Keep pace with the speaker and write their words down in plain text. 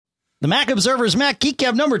The Mac Observer's Mac Geek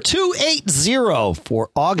Gab number 280 for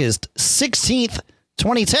August 16th,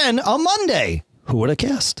 2010, a Monday. Who would have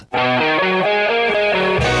guessed?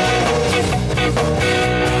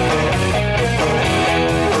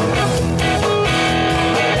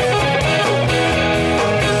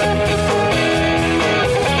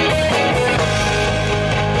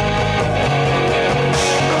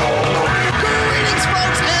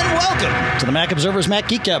 To the Mac Observer's Mac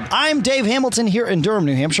Geek Gab. I'm Dave Hamilton here in Durham,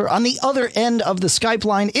 New Hampshire. On the other end of the Skype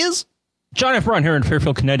line is John F. Ron here in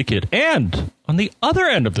Fairfield, Connecticut. And on the other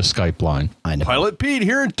end of the Skype line, I know, Pilot Pete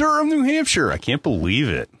here in Durham, New Hampshire. I can't believe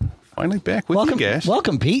it. Finally back with you guys.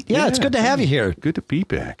 Welcome, Pete. Yeah, it's good to have you here. Good to be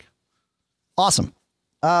back. Awesome.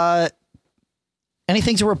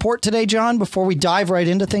 Anything to report today, John, before we dive right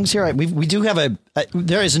into things here? We do have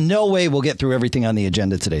there is no way we'll get through everything on the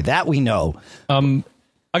agenda today. That we know.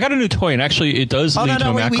 I got a new toy, and actually, it does lead to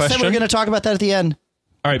a Mac question. We said we were going to talk about that at the end.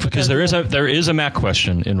 All right, because there is a Mac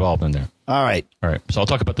question involved in there. All right. So I'll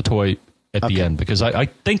talk about the toy at the end, because I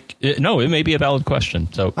think, it may be a valid question.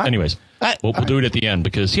 So anyways, we'll do it at the end,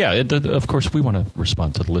 because, of course, we want to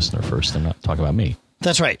respond to the listener first and not talk about me.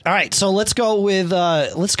 That's right. All right, so let's go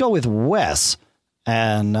with Wes.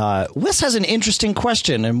 And Wes has an interesting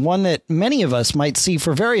question, and one that many of us might see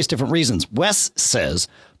for various different reasons. Wes says,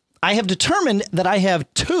 I have determined that I have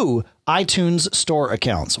two iTunes Store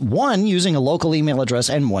accounts, one using a local email address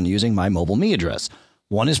and one using my mobile me address.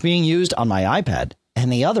 One is being used on my iPad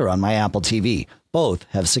and the other on my Apple TV. Both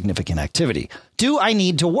have significant activity. Do I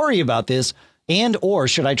need to worry about this, and or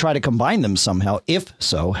should I try to combine them somehow? If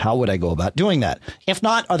so, how would I go about doing that? If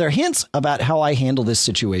not, are there hints about how I handle this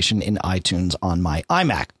situation in iTunes on my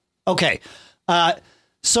iMac? Okay,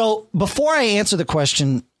 so before I answer the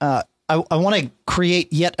question, I want to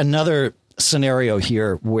create yet another scenario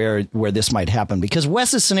here where this might happen, because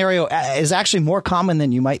Wes's scenario is actually more common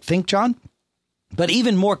than you might think, John. But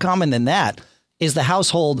even more common than that is the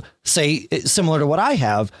household, say, similar to what I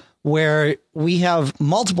have, where we have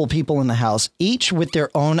multiple people in the house, each with their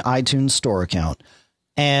own iTunes Store account.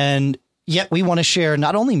 And yet we want to share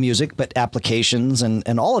not only music, but applications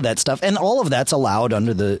and all of that stuff. And all of that's allowed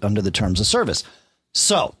under the terms of service.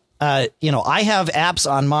 So I have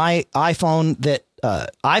apps on my iPhone that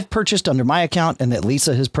I've purchased under my account and that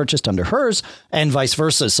Lisa has purchased under hers, and vice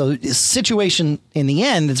versa. So the situation in the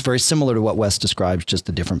end is very similar to what Wes describes, just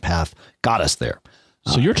a different path got us there.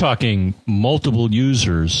 So you're talking multiple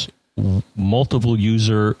users, I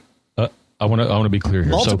want to be clear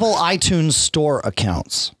here. Multiple iTunes Store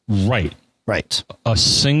accounts. Right. A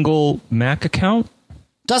single Mac account?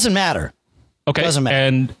 Doesn't matter. Okay. Doesn't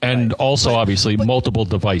matter. And also, obviously, multiple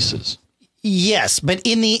devices. Yes, but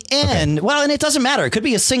in the end, well, and it doesn't matter. It could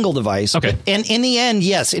be a single device. Okay. And in the end,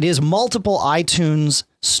 yes, it is multiple iTunes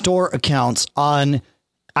Store accounts on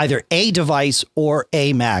either a device or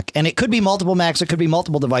a Mac. And it could be multiple Macs. It could be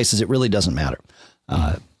multiple devices. It really doesn't matter.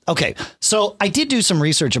 Okay. So I did do some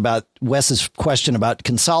research about Wes's question about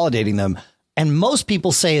consolidating them, and most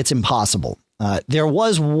people say it's impossible. There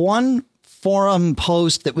was one forum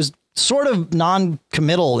post that was sort of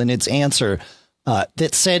non-committal in its answer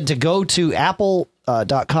that said to go to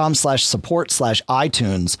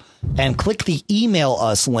apple.com/support/iTunes and click the email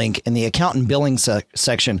us link in the account and billing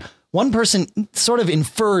section. One person sort of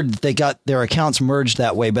inferred they got their accounts merged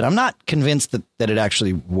that way, but I'm not convinced that it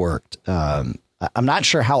actually worked. I'm not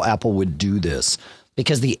sure how Apple would do this,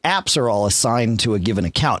 because the apps are all assigned to a given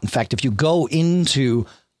account. In fact, if you go into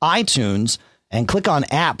iTunes and click on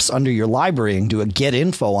apps under your library and do a get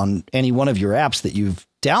info on any one of your apps that you've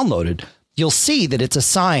downloaded, you'll see that it's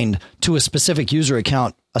assigned to a specific user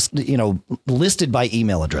account, listed by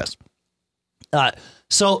email address.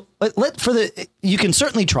 So you can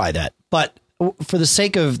certainly try that, but for the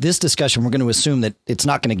sake of this discussion, we're going to assume that it's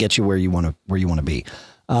not going to get you where you want to be.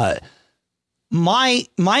 My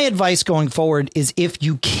advice going forward is, if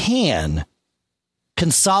you can,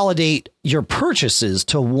 consolidate your purchases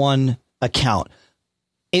to one account.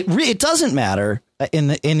 It doesn't matter in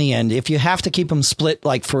the end if you have to keep them split,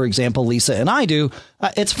 like, for example, Lisa and I do.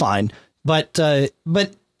 It's fine, but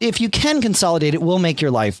if you can consolidate, it will make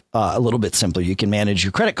your life a little bit simpler. You can manage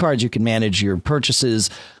your credit cards, you can manage your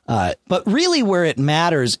purchases, but really where it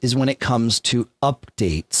matters is when it comes to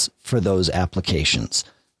updates for those applications.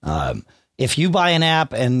 If you buy an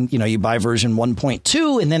app and you buy version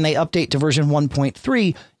 1.2 and then they update to version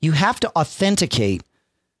 1.3, you have to authenticate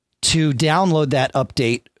to download that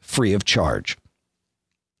update free of charge.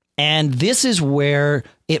 And this is where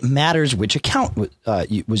it matters which account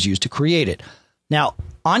was used to create it. Now,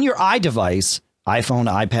 on your iDevice, iPhone,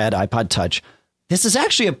 iPad, iPod Touch, this is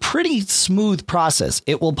actually a pretty smooth process.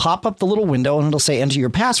 It will pop up the little window and it'll say enter your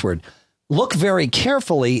password. Look very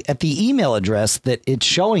carefully at the email address that it's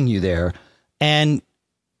showing you there and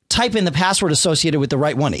type in the password associated with the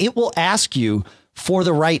right one. It will ask you for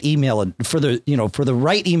the right email, for the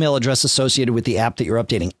right email address associated with the app that you're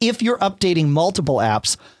updating. If you're updating multiple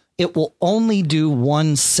apps, it will only do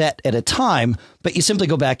one set at a time, but you simply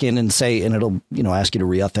go back in and say, and it'll, ask you to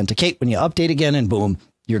re-authenticate when you update again, and boom,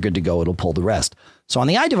 you're good to go. It'll pull the rest. So on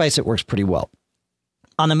the iDevice, it works pretty well.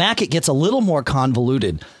 On the Mac, it gets a little more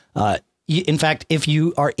convoluted. In fact, if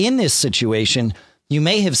you are in this situation, you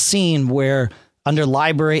may have seen where under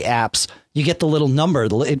library apps, you get the little number.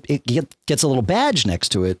 It gets a little badge next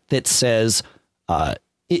to it that says, the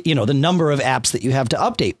number of apps that you have to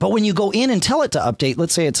update. But when you go in and tell it to update,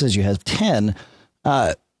 let's say it says you have 10,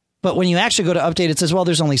 but when you actually go to update, it says, well,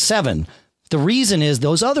 there's only 7. The reason is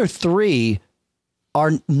those other 3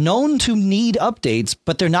 are known to need updates,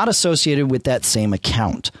 but they're not associated with that same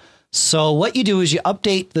account. So what you do is you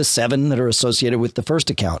update the 7 that are associated with the first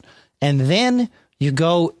account, and then you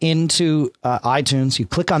go into iTunes, you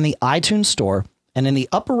click on the iTunes store, and in the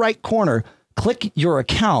upper right corner, click your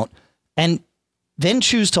account, and then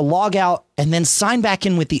choose to log out and then sign back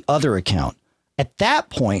in with the other account. At that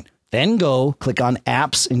point, then go click on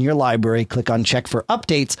apps in your library, click on check for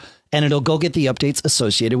updates, and it'll go get the updates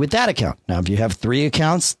associated with that account. Now, if you have 3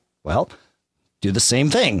 accounts, well, do the same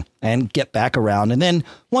thing and get back around. And then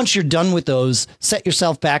once you're done with those, set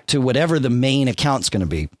yourself back to whatever the main account's going to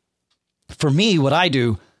be. For me, what I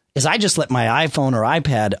do is I just let my iPhone or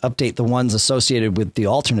iPad update the ones associated with the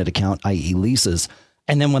alternate account, i.e. Lisa's.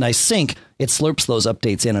 And then when I sync, it slurps those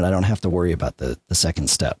updates in and I don't have to worry about the second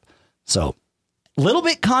step. So a little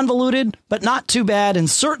bit convoluted, but not too bad. And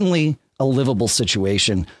certainly a livable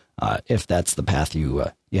situation if that's the path you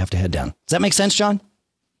have to head down. Does that make sense, John?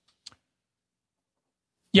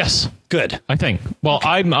 Yes. Good. I think. Well,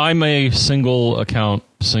 okay. I'm a single account,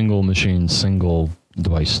 single machine, single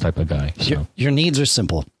device type of guy. So. Your needs are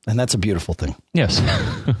simple, and that's a beautiful thing. Yes.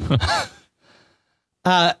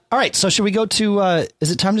 All right. So should we go to,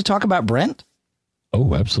 is it time to talk about Brent?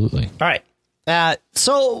 Oh, absolutely. All right.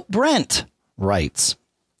 So Brent writes,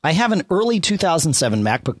 I have an early 2007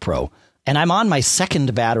 MacBook Pro, and I'm on my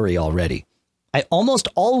second battery already. I almost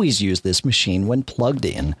always use this machine when plugged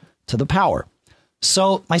in to the power.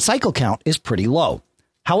 So my cycle count is pretty low.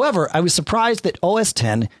 However, I was surprised that OS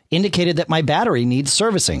X indicated that my battery needs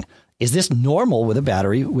servicing. Is this normal with a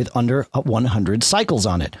battery with under 100 cycles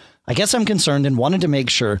on it? I guess I'm concerned and wanted to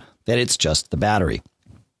make sure that it's just the battery.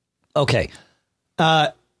 Okay.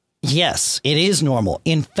 Yes, it is normal.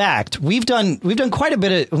 In fact, we've done quite a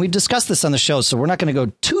bit of, we've discussed this on the show, so we're not going to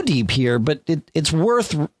go too deep here, but it's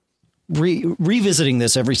worth revisiting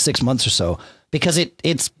this every 6 months or so because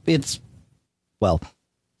it's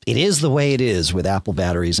it is the way it is with Apple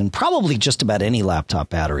batteries and probably just about any laptop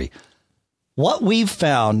battery. What we've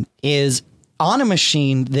found is on a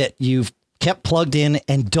machine that you've kept plugged in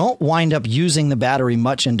and don't wind up using the battery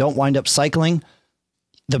much and don't wind up cycling,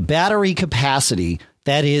 the battery capacity,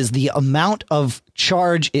 that is the amount of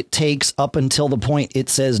charge it takes up until the point it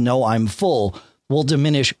says, no, I'm full, will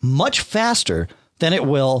diminish much faster than it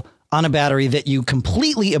will on a battery that you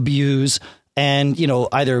completely abuse and,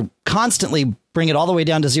 either constantly bring it all the way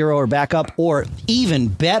down to 0 or back up, or even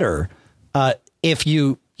better, if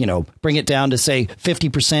you bring it down to, say,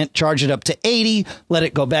 50%, charge it up to 80, let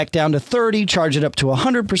it go back down to 30, charge it up to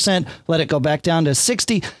 100%, let it go back down to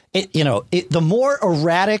 60. The more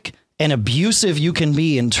erratic and abusive you can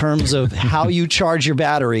be in terms of how you charge your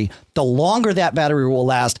battery, the longer that battery will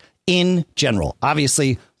last in general.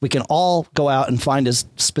 Obviously, we can all go out and find a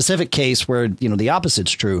specific case where, the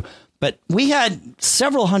opposite's true. But we had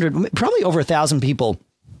several hundred, probably over 1,000 people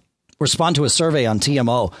respond to a survey on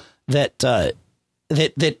TMO that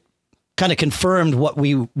kind of confirmed what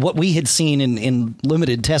we had seen in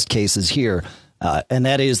limited test cases here. And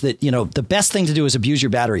that is that, the best thing to do is abuse your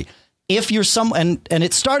battery. If you're and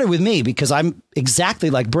it started with me because I'm exactly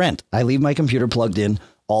like Brent. I leave my computer plugged in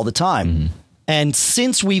all the time. Mm-hmm. And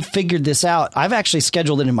since we figured this out, I've actually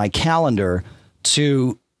scheduled it in my calendar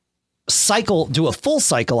to do a full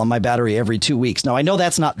cycle on my battery every 2 weeks. Now, I know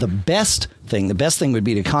that's not the best thing. The best thing would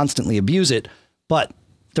be to constantly abuse it. But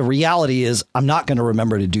the reality is I'm not going to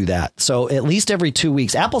remember to do that. So at least every 2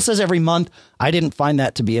 weeks. Apple says every month. I didn't find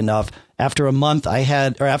that to be enough. After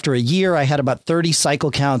a year, I had about 30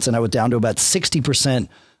 cycle counts and I was down to about 60%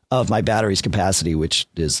 of my battery's capacity, which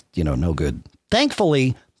is, no good.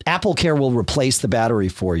 Thankfully, AppleCare will replace the battery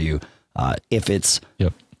for you if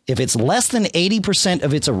it's less than 80%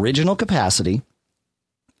 of its original capacity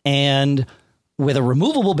and with a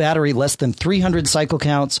removable battery less than 300 cycle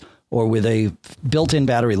counts, or with a built-in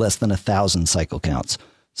battery less than 1,000 cycle counts.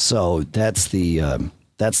 So that's the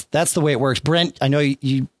that's the way it works. Brent, I know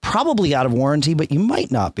you probably out of warranty, but you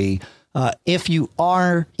might not be. If you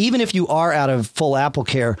are, even if you are out of full Apple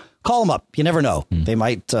Care, call them up. You never know. They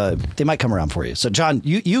might come around for you. So, John,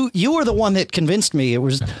 you were the one that convinced me. It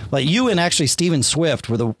was like you and actually Stephen Swift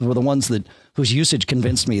were the ones whose usage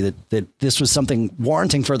convinced me that this was something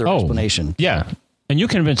warranting further explanation. Yeah. And you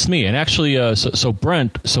convinced me. And actually, so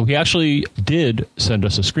Brent, he actually did send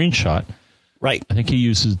us a screenshot. Right. I think he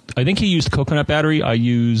used coconut battery. I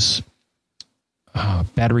use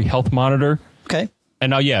battery health monitor. Okay.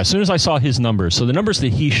 And now, as soon as I saw his numbers, so the numbers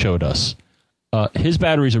that he showed us, his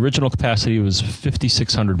battery's original capacity was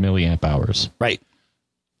 5,600 milliamp hours. Right.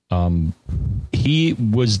 He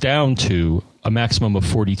was down to a maximum of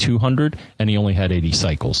 4,200, and he only had 80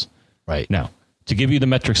 cycles. Right. Now, to give you the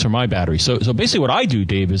metrics for my battery. So basically what I do,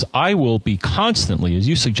 Dave, is I will be constantly, as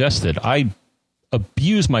you suggested, I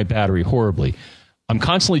abuse my battery horribly. I'm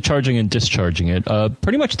constantly charging and discharging it,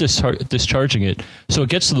 pretty much discharging it. So it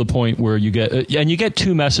gets to the point where you get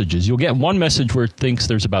two messages. You'll get one message where it thinks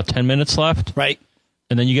there's about 10 minutes left. Right.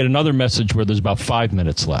 And then you get another message where there's about 5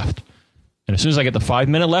 minutes left. And as soon as I get the 5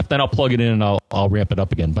 minute left, then I'll plug it in and I'll ramp it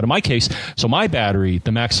up again. But in my case, so my battery,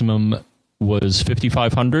 the maximum was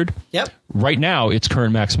 5,500. Yep. Right now, its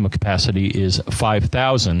current maximum capacity is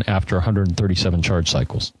 5,000 after 137 charge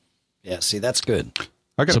cycles. Yeah, see, that's good.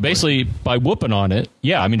 So basically, by whooping on it,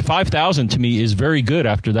 5,000 to me is very good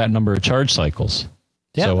after that number of charge cycles.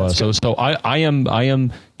 Yeah, so I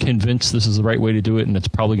am convinced this is the right way to do it, and it's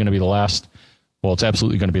probably going to be the last. Well, it's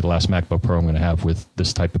absolutely going to be the last MacBook Pro I'm going to have with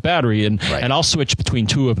this type of battery, and I'll switch between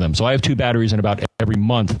two of them. So I have two batteries, and about every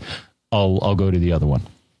month I'll go to the other one.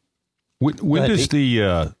 When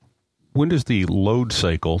does the load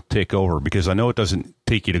cycle take over? Because I know it doesn't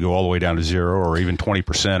take you to go all the way down to 0 or even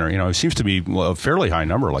 20%, or it seems to be a fairly high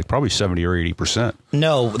number, like probably 70 or 80%.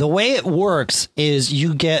 No, the way it works is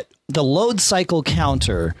you get the load cycle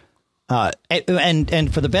counter,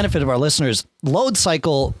 and for the benefit of our listeners, load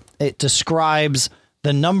cycle, it describes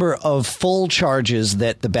the number of full charges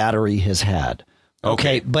that the battery has had.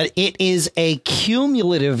 Okay, but it is a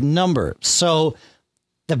cumulative number. So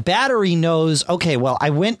the battery knows, okay, well, I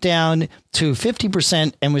went down to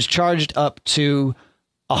 50% and was charged up to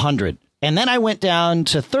 100. And then I went down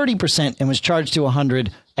to 30% and was charged to 100.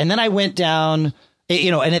 And then I went down,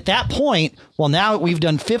 and at that point, well, now we've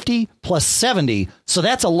done 50 plus 70. So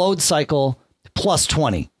that's a load cycle plus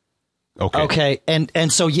 20. Okay.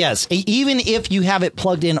 And so, yes, even if you have it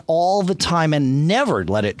plugged in all the time and never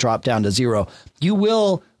let it drop down to 0, you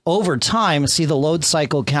will over time see the load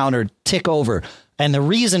cycle counter tick over. And the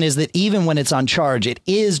reason is that even when it's on charge, it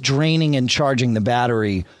is draining and charging the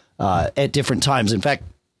battery at different times. In fact,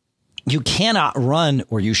 you cannot run,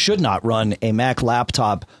 or you should not run, a Mac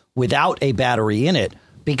laptop without a battery in it,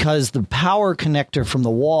 because the power connector from the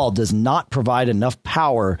wall does not provide enough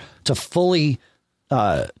power to fully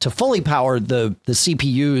power the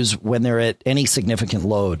CPUs when they're at any significant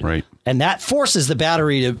load. Right. And that forces the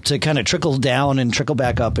battery to kind of trickle down and trickle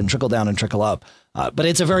back up and trickle down and trickle up. But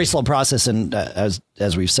it's a very slow process, and as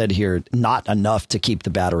we've said here, not enough to keep the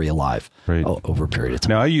battery alive over a period of time.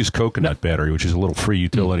 Now, I use Coconut Battery, which is a little free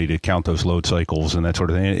utility to count those load cycles and that sort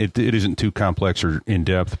of thing. It isn't too complex or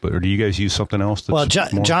in-depth, but do you guys use something else? Well,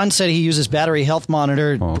 John said he uses Battery Health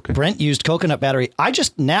Monitor. Oh, okay. Brent used Coconut Battery. I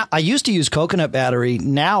used to use Coconut Battery.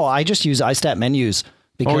 Now I just use iStat menus.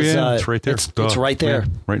 Because, it's right there. It's right there. Yeah,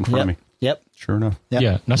 right in front of me. Yep. Sure enough. Yep.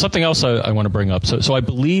 Yeah. Now, something else I want to bring up. So I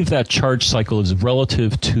believe that charge cycle is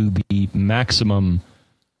relative to the maximum,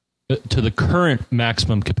 to the current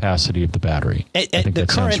maximum capacity of the battery. The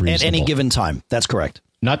current at any given time. That's correct.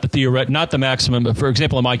 Not the maximum. For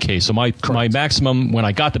example, in my case, so my maximum when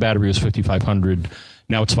I got the battery was 5,500.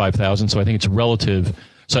 Now it's 5,000. So I think it's relative.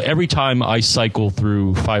 So every time I cycle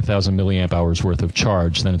through 5,000 milliamp hours worth of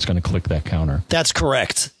charge, then it's going to click that counter. That's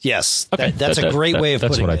correct. Yes. Okay. That's a great way of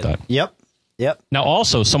putting it. That's what I thought. Yep. Now,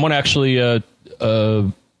 also, someone actually emailed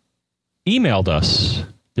us.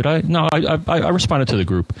 Did I? No, I responded to the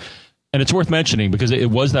group. And it's worth mentioning because it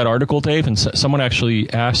was that article, Dave, and someone actually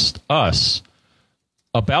asked us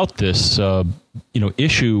about this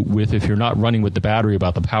issue with if you're not running with the battery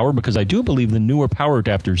about the power, because I do believe the newer power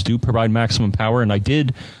adapters do provide maximum power, and I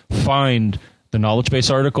did find the Knowledge Base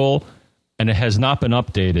article, and it has not been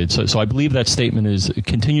updated. So I believe that statement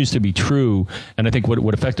continues to be true, and I think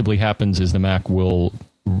what effectively happens is the Mac will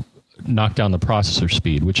knock down the processor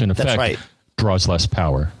speed, which in effect draws less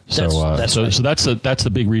power. So that's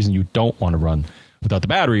the big reason you don't want to run without the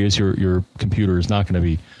battery is your computer is not going to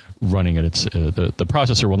be running at its the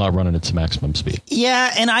processor will not run at its maximum speed.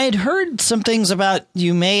 Yeah, and I had heard some things about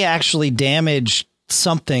you may actually damage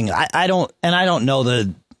something. I don't know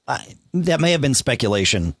that may have been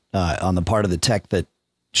speculation on the part of the tech that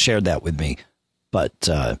shared that with me, but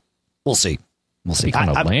we'll see. We'll see. It'd be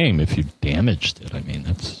kind of lame if you damaged it. I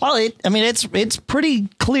mean, that's it's pretty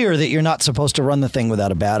clear that you're not supposed to run the thing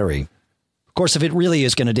without a battery. Of course, if it really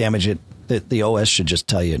is going to damage it, the OS should just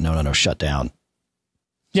tell you, no, shut down.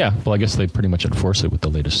 Yeah, well, I guess they pretty much enforce it with the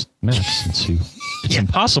latest Macs, since it's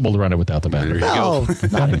impossible to run it without the battery. No,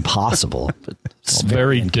 not impossible, but it's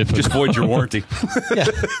very difficult. Just void your warranty. Yeah,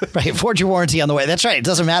 right. Void your warranty on the way. That's right. It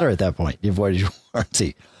doesn't matter at that point. You void your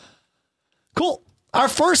warranty. Cool. Our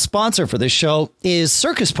first sponsor for this show is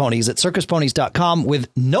Circus Ponies at circusponies.com with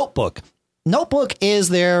Notebook. Notebook is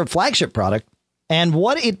their flagship product, and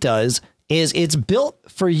what it does is it's built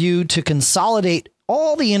for you to consolidate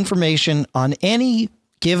all the information on any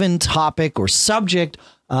given topic or subject,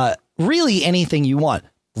 really anything you want.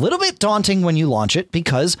 A little bit daunting when you launch it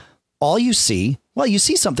because all you see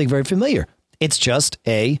something very familiar. It's just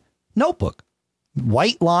a notebook,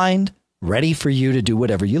 white lined, ready for you to do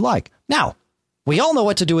whatever you like. Now, we all know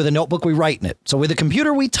what to do with a notebook. We write in it. So with a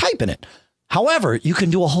computer, we type in it. However, you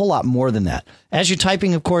can do a whole lot more than that. As you're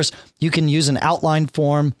typing, of course, you can use an outline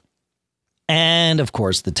form. And of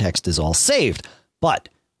course, the text is all saved. But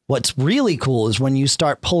what's really cool is when you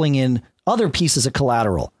start pulling in other pieces of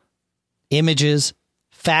collateral, images,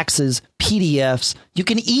 faxes, PDFs. You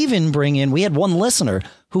can even bring in, we had one listener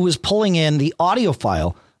who was pulling in the audio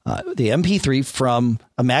file, the MP3 from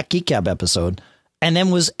a Mac Geek Gab episode. And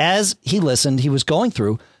then as he listened, he was going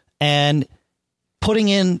through and putting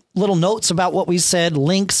in little notes about what we said,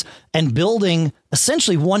 links, and building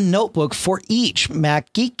essentially one notebook for each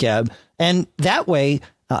Mac Geek Gab. And that way,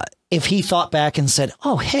 if he thought back and said,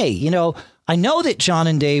 oh, hey, I know that John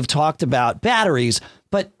and Dave talked about batteries,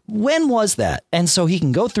 but when was that? And so he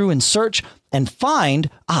can go through and search and find,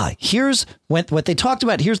 here's what they talked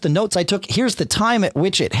about. Here's the notes I took. Here's the time at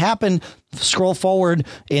which it happened. Scroll forward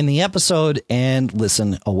in the episode and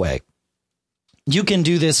listen away. You can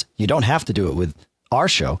do this. You don't have to do it with our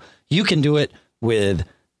show. You can do it with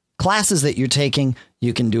classes that you're taking.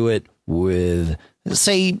 You can do it with,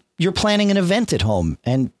 say, you're planning an event at home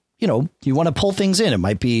and, you want to pull things in. It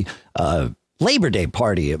might be Labor Day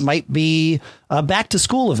party. It might be a back to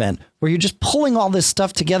school event where you're just pulling all this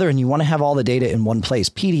stuff together and you want to have all the data in one place.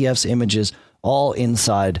 PDFs, images, all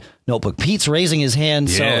inside Notebook. Pete's raising his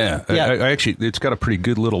hand. Yeah. So, I actually, it's got a pretty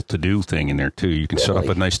good little to-do thing in there, too. You can set up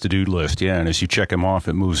a nice to-do list. Yeah. And as you check them off,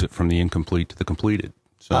 it moves it from the incomplete to the completed.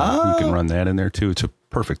 So you can run that in there, too. It's a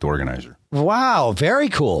perfect organizer. Wow. Very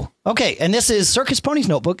cool. Okay. And this is Circus Ponies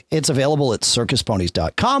Notebook. It's available at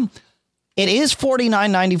circusponies.com. It is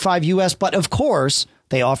 $49.95 US, but of course,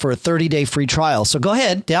 they offer a 30-day free trial. So go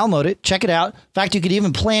ahead, download it, check it out. In fact, you could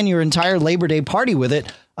even plan your entire Labor Day party with it.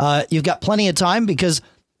 You've got plenty of time because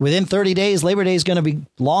within 30 days, Labor Day is going to be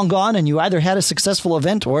long gone and you either had a successful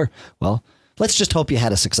event or, well, let's just hope you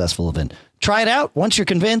had a successful event. Try it out. Once you're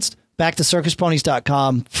convinced, back to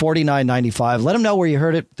circusponies.com, $49.95. Let them know where you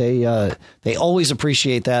heard it. They always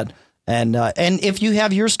appreciate that. And if you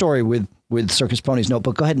have your story with Circus Ponies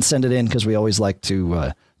Notebook, go ahead and send it in because we always like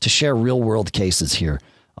to share real world cases here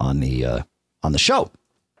on the show.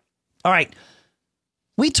 All right.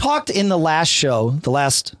 We talked in the last show, the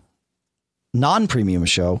last non-premium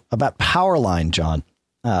show, about Powerline, John.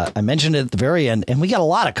 I mentioned it at the very end, and we got a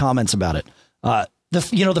lot of comments about it.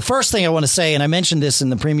 The first thing I want to say, and I mentioned this in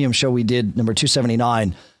the premium show we did, number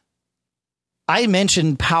 279. I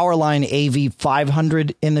mentioned Powerline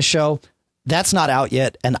AV500 in the show. That's not out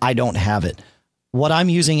yet, and I don't have it. What I'm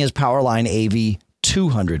using is Powerline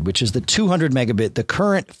AV200, which is the 200 megabit, the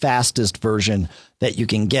current fastest version that you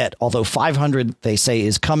can get. Although 500, they say,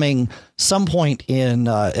 is coming some point in,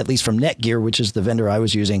 at least from Netgear, which is the vendor I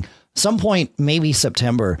was using, some point, maybe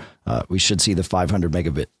September, we should see the 500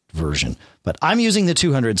 megabit version. But I'm using the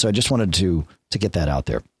 200, so I just wanted to get that out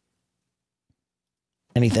there.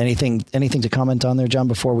 Anything to comment on there, John,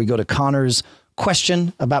 before we go to Connor's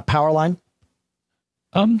question about Powerline?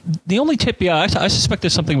 The only tip, I suspect that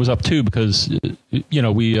something was up too because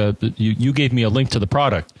you gave me a link to the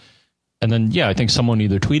product, and then I think someone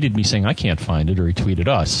either tweeted me saying I can't find it or he tweeted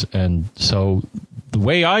us, and so the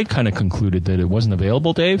way I kind of concluded that it wasn't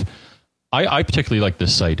available, Dave. I particularly like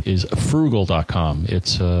this site is frugal.com.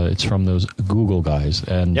 It's from those Google guys,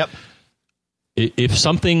 and yep. If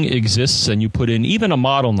something exists and you put in even a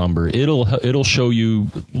model number, it'll show you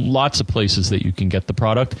lots of places that you can get the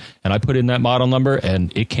product. And I put in that model number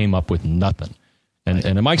and it came up with nothing. And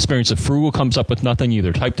in my experience, if Frugal comes up with nothing, you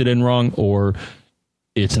either typed it in wrong or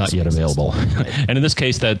it's not yet available. And in this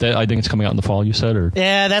case, that I think it's coming out in the fall, you said? Or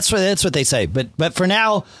yeah, that's what they say. But for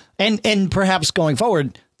now, and perhaps going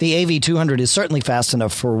forward, the AV200 is certainly fast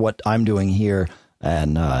enough for what I'm doing here,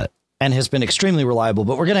 and has been extremely reliable.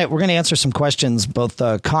 But we're gonna answer some questions. Both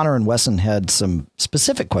Connor and Wesson had some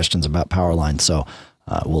specific questions about Powerline, so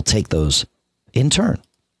we'll take those in turn.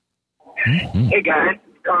 Mm-hmm. Hey guys,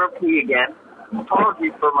 Connor P again.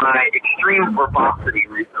 Apologies for my extreme verbosity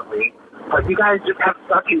recently, but you guys just have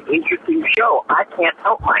such an interesting show. I can't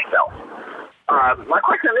help myself. My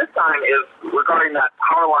question this time is regarding that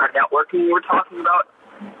Powerline networking you were talking about.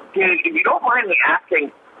 Dave, if you don't mind me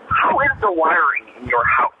asking, how is the wiring in your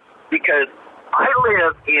house? Because I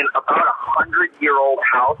live in about 100-year-old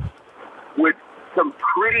house with some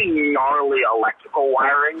pretty gnarly electrical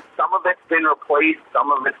wiring. Some of it's been replaced, some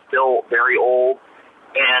of it's still very old.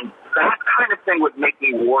 And that kind of thing would make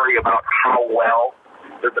me worry about how well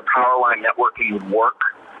does the Powerline networking work.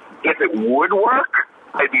 If it would work,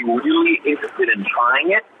 I'd be really interested in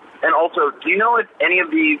trying it. And also, do you know if any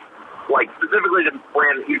of these, like specifically the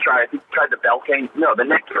brand that you tried, I think you tried the Belking, no, the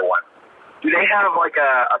Nectar one, do they have like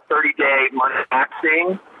a 30-day money back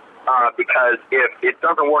thing? Because if it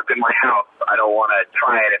doesn't work in my house, I don't want to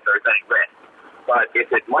try it if there's any risk. But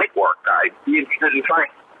if it might work, I'd be interested in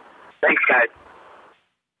trying. Thanks, guys.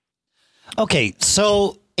 Okay,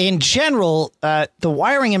 so in general, the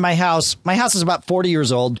wiring in my house is about 40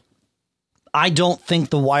 years old. I don't think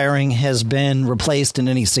the wiring has been replaced in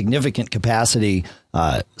any significant capacity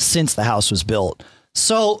since the house was built.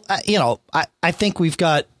 So, I think we've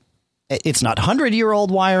got, it's not 100-year-old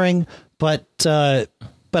wiring, but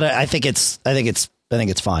I think it's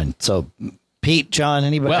fine. So, Pete, John,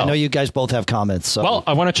 anybody? Well, I know you guys both have comments. So well,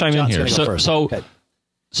 I want to chime John's in here. Okay.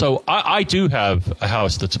 So I do have a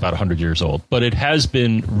house that's about 100 years old, but it has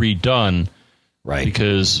been redone, right?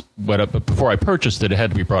 Because before I purchased it, it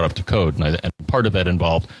had to be brought up to code, and part of that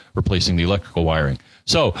involved replacing the electrical wiring.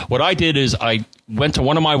 So what I did is I went to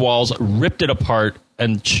one of my walls, ripped it apart,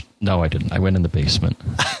 and no, I didn't. I went in the basement.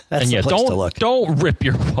 That's and the place to look. Don't rip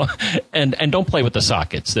your and don't play with the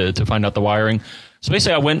sockets to find out the wiring. So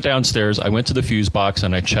basically, I went downstairs, I went to the fuse box,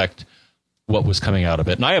 and I checked what was coming out of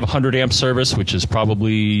it. And I have a 100 amp service, which is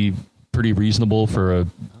probably pretty reasonable for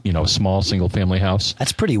a small single family house.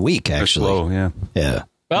 That's pretty weak, actually. Slow, yeah. Yeah.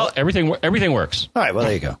 Well, everything works. All right. Well,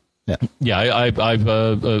 there you go. Yeah. Yeah.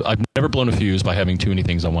 I've never blown a fuse by having too many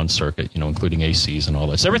things on one circuit, including ACs and all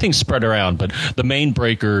that. So everything's spread around, but the main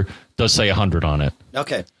breaker does say 100 on it.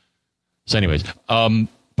 Okay. So anyways,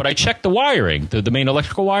 but I checked the wiring, the main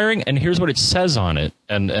electrical wiring, and here's what it says on it.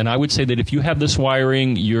 And I would say that if you have this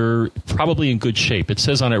wiring, you're probably in good shape. It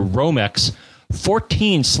says on it Romex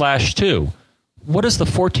 14/2. What does the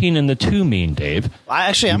 14 and the 2 mean, Dave?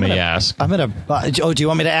 I'm going to ask. Do you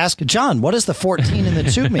want me to ask? John, what does the 14 and the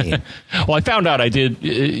 2 mean? Well, I found out I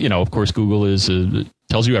did, of course, Google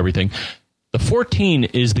tells you everything. The 14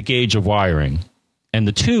 is the gauge of wiring, and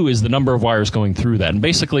the 2 is the number of wires going through that. And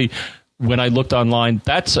basically, when I looked online,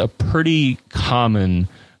 that's a pretty common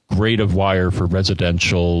grade of wire for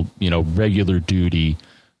residential, regular duty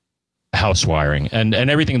house wiring. And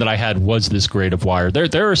everything that I had was this grade of wire.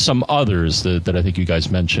 There are some others that I think you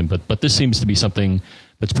guys mentioned, but this seems to be something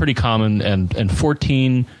that's pretty common. And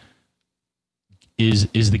 14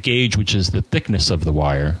 is the gauge, which is the thickness of the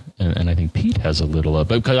wire. And I think Pete has a little of,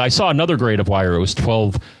 because I saw another grade of wire. It was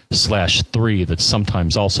 12/3 that's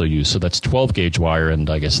sometimes also used. So that's 12 gauge wire and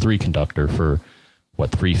I guess 3 conductor for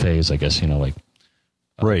 3 phase, I guess, like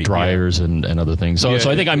right, dryers and other things. So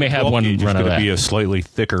I think I may have one run of that. It's going to be a slightly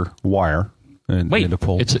thicker wire. Wait,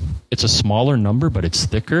 it's a smaller number, but it's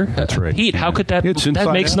thicker? That's right. Pete, how could that?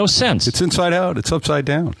 That makes no sense. It's inside out. It's upside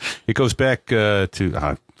down. It goes back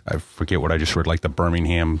to I forget what I just read, like the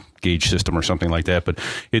Birmingham gauge system or something like that. But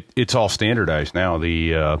it's all standardized now.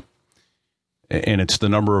 And it's the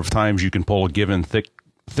number of times you can pull a given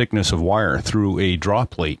thickness of wire through a draw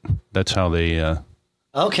plate. That's how they.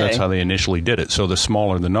 Okay. That's how they initially did it. So the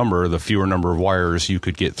smaller the number, the fewer number of wires you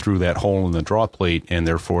could get through that hole in the draw plate, and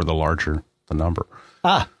therefore the larger the number.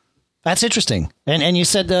 That's interesting. And you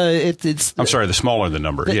said it's. I'm sorry, the smaller the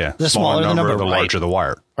number. The smaller the number, the larger the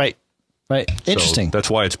wire. Right. Interesting. So that's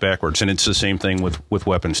why it's backwards, and it's the same thing with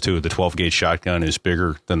weapons too. The 12 gauge shotgun is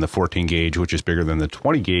bigger than the 14 gauge, which is bigger than the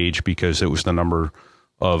 20 gauge because it was the number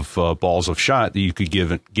of balls of shot that you could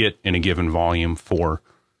get in a given volume for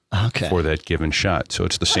that given shot. So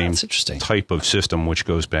it's the same type of system, which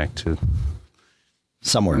goes back to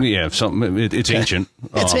somewhere. Yeah, it's ancient.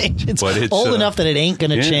 It's ancient. But it's old enough that it ain't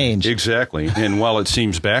going to change. Exactly. And while it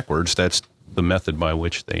seems backwards, that's the method by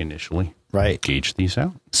which they initially gauge these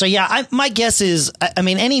out. So, yeah, my guess is, I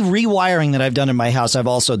mean, any rewiring that I've done in my house, I've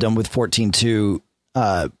also done with 14.2.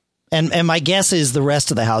 And my guess is the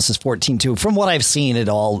rest of the house is 14.2. From what I've seen, it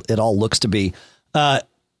all looks to be.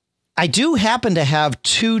 I do happen to have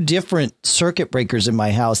two different circuit breakers in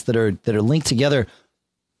my house that are linked together.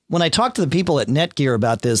 When I talked to the people at Netgear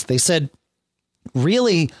about this, they said,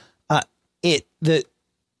 really,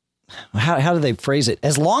 how do they phrase it?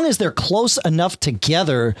 As long as they're close enough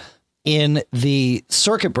together in the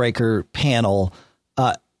circuit breaker panel,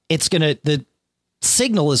 the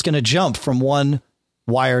signal is gonna jump from one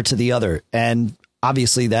wire to the other, and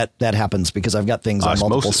obviously that happens because I've got things on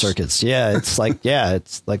multiple circuits. Yeah, it's like,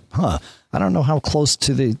 I don't know how close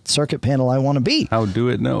to the circuit panel I want to be. How do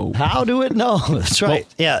it know? That's right.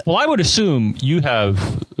 Well, I would assume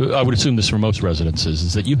this for most residences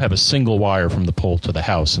is that you have a single wire from the pole to the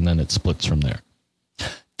house, and then it splits from there.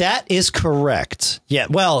 That is correct. Yeah.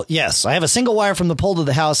 Well, yes, I have a single wire from the pole to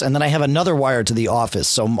the house, and then I have another wire to the office.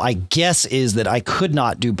 So my guess is that I could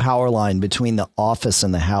not do power line between the office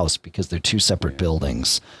and the house because they're two separate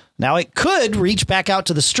buildings. Now, it could reach back out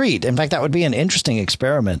to the street. In fact, that would be an interesting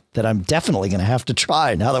experiment that I'm definitely going to have to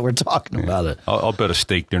try now that we're talking about it. I'll bet a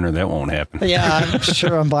steak dinner that won't happen. Yeah, I'm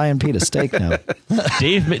sure I'm buying Pete a steak now.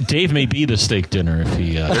 Dave may be the steak dinner if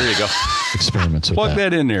he there you go. Experiments with Plug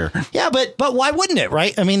that in there. Yeah, but why wouldn't it,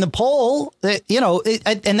 right? I mean, the pole,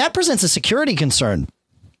 and that presents a security concern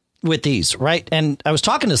with these, right? And I was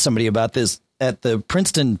talking to somebody about this at the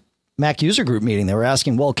Princeton Mac user group meeting. They were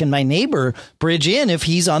asking, well, can my neighbor bridge in if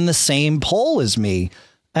he's on the same pole as me?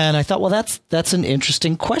 And I thought, well, that's an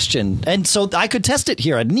interesting question. And so I could test it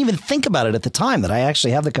here. I didn't even think about it at the time that I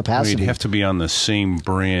actually have the capacity. You'd have to be on the same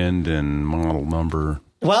brand and model number.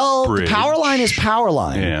 Well, the power line is power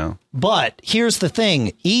line. Yeah. But here's the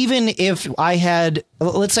thing. Even if I had,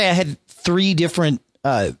 let's say I had three different,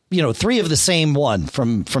 three of the same one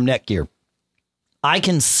from Netgear, I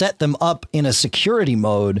can set them up in a security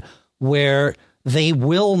mode where they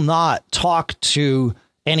will not talk to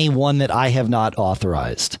anyone that I have not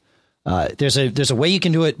authorized. There's a way you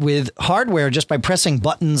can do it with hardware just by pressing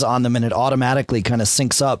buttons on them and it automatically kind of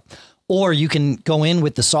syncs up. Or you can go in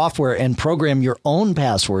with the software and program your own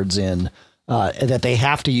passwords in that they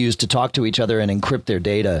have to use to talk to each other and encrypt their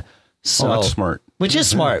data. So, that's smart. Which is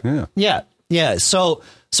smart. Yeah. So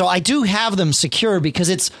I do have them secure because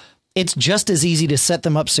it's just as easy to set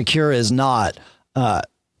them up secure as not.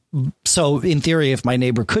 So in theory, if my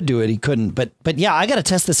neighbor could do it, he couldn't. But yeah, I got to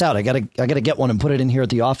test this out. I got to get one and put it in here at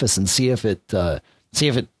the office and see if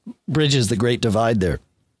it bridges the Great Divide there,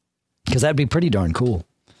 because that'd be pretty darn cool.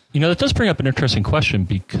 That does bring up an interesting question,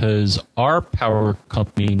 because our power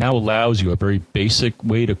company now allows you a very basic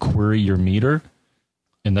way to query your meter,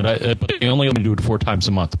 and that but they only let me do it 4 times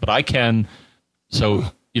a month. But I can, so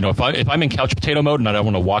if I'm in couch potato mode and I don't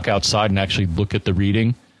want to walk outside and actually look at the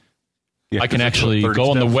reading. Yeah, I can actually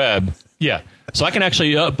go on the web. Yeah. So I can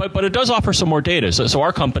actually, but it does offer some more data. So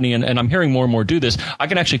our company, and I'm hearing more and more do this, I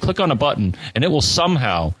can actually click on a button and it will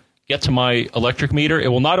somehow get to my electric meter. It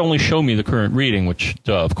will not only show me the current reading, which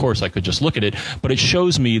of course I could just look at it, but it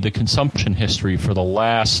shows me the consumption history for the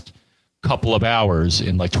last couple of hours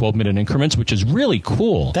in like 12-minute increments, which is really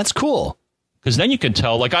cool. That's cool. Because then you can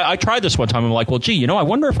tell, like I tried this one time. I'm like, well, gee, I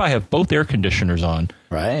wonder if I have both air conditioners on.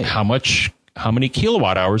 Right. How many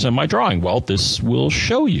kilowatt hours am I drawing? Well, this will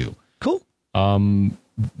show you. Cool.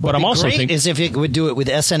 But I'm also thinking is if it would do it with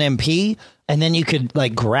SNMP, and then you could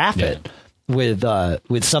like graph it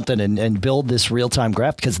with something and build this real-time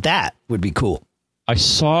graph, because that would be cool. I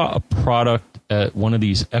saw a product at one of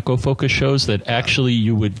these Echo Focus shows that actually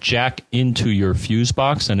you would jack into your fuse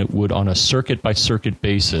box, and it would, on a circuit-by-circuit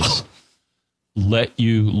basis, let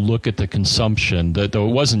you look at the consumption, though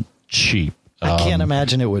it wasn't cheap. I can't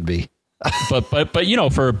imagine it would be. but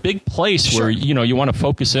for a big place where you want to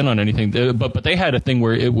focus in on anything, but they had a thing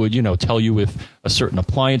where it would tell you if a certain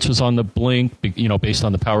appliance was on the blink, based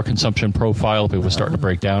on the power consumption profile, if it was starting to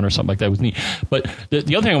break down or something like that. It was neat. But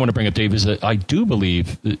the other thing I want to bring up, Dave, is that I do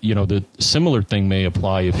believe that, the similar thing may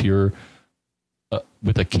apply if you're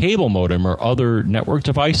with a cable modem or other network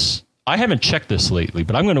device. I haven't checked this lately,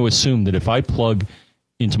 but I'm going to assume that if I plug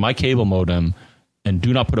into my cable modem and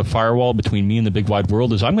do not put a firewall between me and the big wide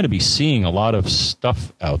world, is I'm going to be seeing a lot of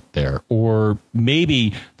stuff out there. Or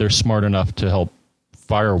maybe they're smart enough to help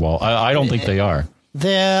firewall. I don't think they are.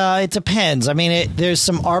 It depends. I mean, there's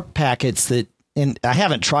some ARP packets that, and I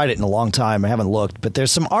haven't tried it in a long time. I haven't looked, but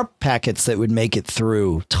there's some ARP packets that would make it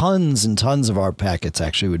through. Tons and tons of ARP packets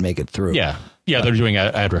actually would make it through. Yeah. Yeah, they're doing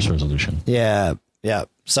address resolution. Yeah. Yeah.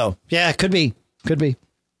 So, yeah, could be.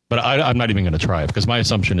 But I'm not even going to try it because my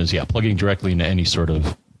assumption is, plugging directly into any sort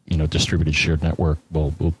of distributed shared network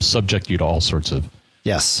will subject you to all sorts of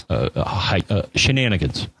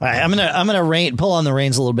shenanigans. All right, I'm gonna pull on the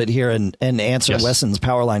reins a little bit here and answer Wesson's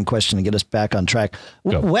Powerline question and get us back on track.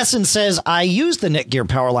 Wesson says, I used the Netgear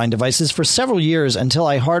Powerline devices for several years until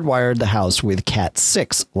I hardwired the house with Cat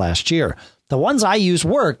 6 last year. The ones I used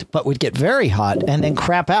worked, but would get very hot and then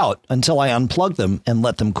crap out until I unplugged them and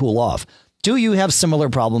let them cool off. Do you have similar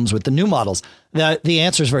problems with the new models? The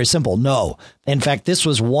answer is very simple. No. In fact, this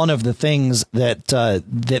was one of the things that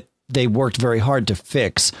they worked very hard to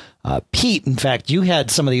fix. Pete, in fact, you had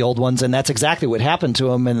some of the old ones, and that's exactly what happened to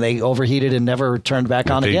them, and they overheated and never turned back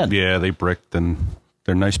on again. Yeah, they bricked, and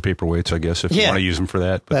they're nice paperweights, I guess, if you want to use them for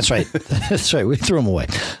that. But. That's right. That's right. We threw them away.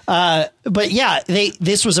 But yeah,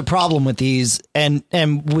 this was a problem with these, and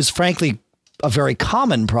was frankly a very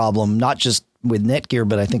common problem, not just with Netgear,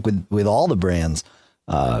 but I think with all the brands.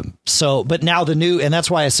 But now the new, and that's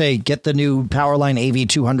why I say get the new Powerline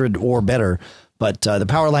AV200 or better. But the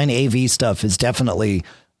Powerline AV stuff is definitely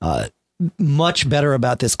much better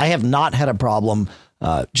about this. I have not had a problem.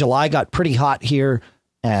 July got pretty hot here,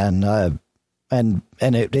 and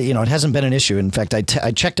it it hasn't been an issue. In fact,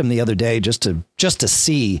 I checked them the other day just to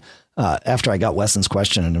see after I got Wesson's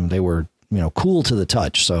question, and they were cool to the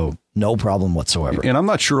touch. So no problem whatsoever. And I'm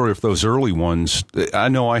not sure if those early ones, I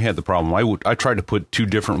know I had the problem. I tried to put two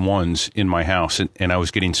different ones in my house, and I was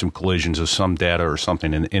getting some collisions of some data or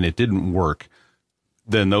something, and it didn't work.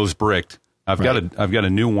 Then those bricked. I've got a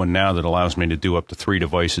new one now that allows me to do up to 3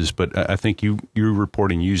 devices, but I think you're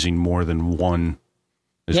reporting using more than one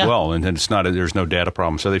as well, and it's not there's no data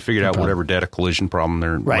problem. So they figured out whatever data collision problem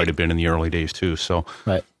there might have been in the early days too. So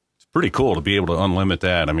it's pretty cool to be able to unlimit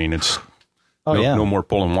that. I mean, it's no more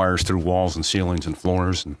pulling wires through walls and ceilings and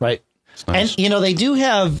floors. And it's nice. And they do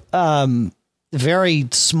have very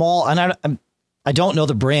small, and I don't know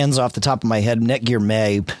the brands off the top of my head. Netgear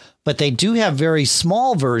may. But they do have very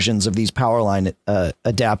small versions of these Powerline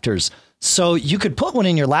adapters. So you could put one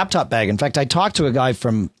in your laptop bag. In fact, I talked to a guy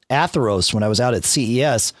from Atheros when I was out at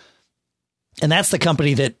CES. And that's the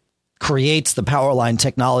company that creates the Powerline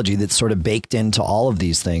technology that's sort of baked into all of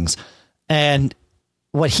these things. And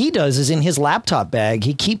what he does is in his laptop bag,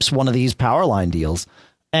 he keeps one of these Powerline deals.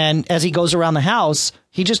 And as he goes around the house,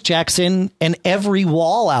 he just jacks in, and every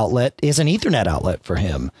wall outlet is an Ethernet outlet for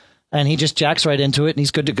him. And he just jacks right into it, and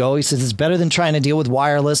he's good to go. He says it's better than trying to deal with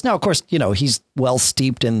wireless. Now, of course, he's well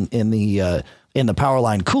steeped in the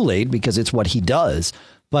Powerline Kool-Aid because it's what he does.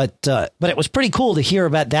 But it was pretty cool to hear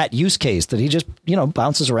about that use case that he just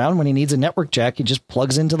bounces around when he needs a network jack. He just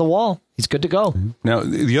plugs into the wall. He's good to go. Now,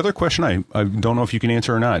 the other question I don't know if you can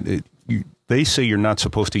answer or not. They say you're not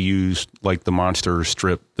supposed to use like the monster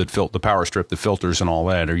strip the power strip that filters and all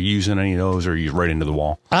that. Are you using any of those, or are you right into the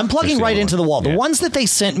wall? I'm plugging right into the wall. The ones that they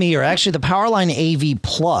sent me are actually the Powerline AV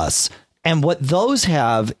Plus, and what those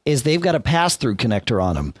have is they've got a pass-through connector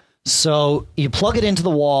on them. So you plug it into the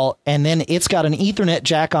wall, and then it's got an Ethernet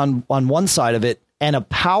jack on one side of it and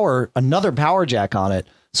another power jack on it.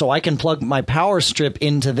 So I can plug my power strip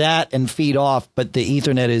into that and feed off, but the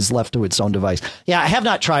Ethernet is left to its own device. Yeah, I have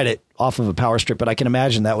not tried it off of a power strip, but I can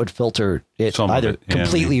imagine that would filter it either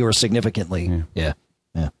completely or significantly. Yeah.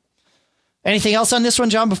 Anything else on this one,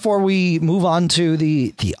 John, before we move on to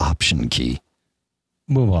the option key?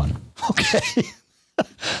 Move on. Okay.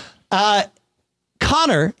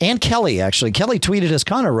 Connor and Kelly, actually. Kelly tweeted us,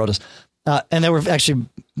 Connor wrote us, and there were actually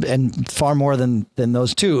and far more than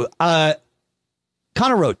those two.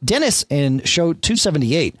 Connor wrote, Dennis in show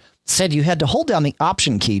 278 said you had to hold down the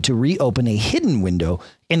option key to reopen a hidden window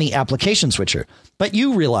in the application switcher, but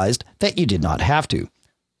you realized that you did not have to.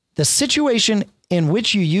 The situation in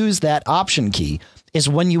which you use that option key is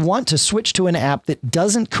when you want to switch to an app that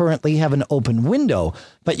doesn't currently have an open window,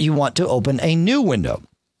 but you want to open a new window.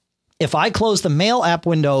 If I close the Mail app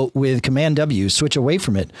window with Command W, switch away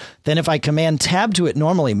from it, then if I Command Tab to it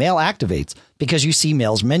normally, Mail activates because you see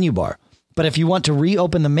Mail's menu bar. But if you want to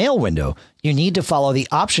reopen the Mail window, you need to follow the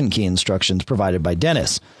option key instructions provided by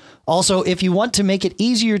Dennis. Also, if you want to make it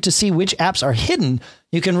easier to see which apps are hidden,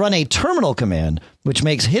 you can run a terminal command, which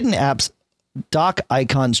makes hidden apps dock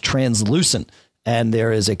icons translucent. And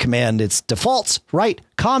there is a command, it's defaults, right,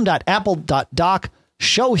 com.apple.dock,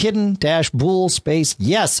 show hidden -bool space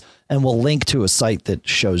yes, and we'll link to a site that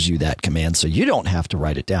shows you that command so you don't have to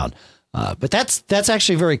write it down. But that's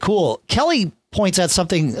actually very cool. Kelly points out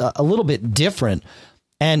something a little bit different.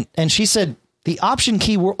 And she said the option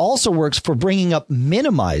key also works for bringing up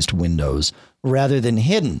minimized windows rather than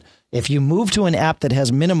hidden. If you move to an app that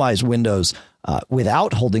has minimized windows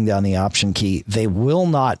without holding down the option key, they will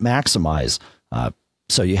not maximize.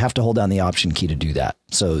 So you have to hold down the Option key to do that.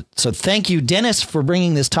 So thank you, Dennis, for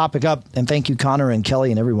bringing this topic up. And thank you, Connor and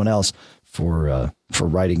Kelly and everyone else for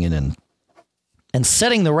writing in and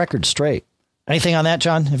setting the record straight. Anything on that,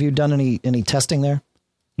 John? Have you done any testing there?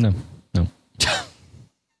 No.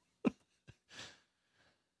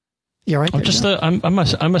 You're right. I'm just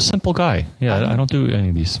I'm a simple guy. Yeah, I don't do any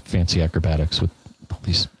of these fancy acrobatics with all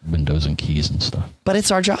these windows and keys and stuff. But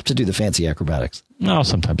it's our job to do the fancy acrobatics. No,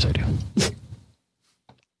 sometimes I do.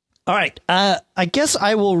 All right. I guess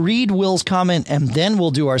I will read Will's comment and then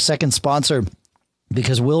we'll do our second sponsor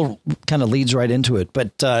because Will kind of leads right into it.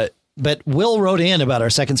 But Will wrote in about our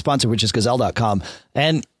second sponsor, which is Gazelle.com.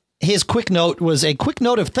 And his quick note was a quick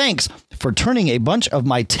note of thanks for turning a bunch of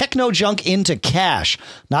my techno junk into cash.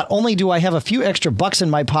 Not only do I have a few extra bucks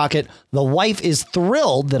in my pocket, the wife is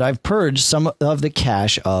thrilled that I've purged some of the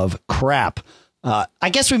cache of crap. I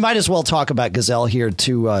guess we might as well talk about Gazelle here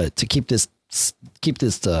to keep this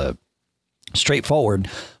straightforward.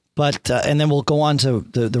 But and then we'll go on to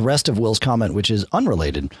the rest of Will's comment, which is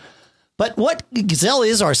unrelated. But what Gazelle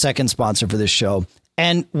is our second sponsor for this show.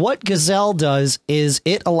 And what Gazelle does is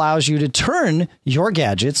it allows you to turn your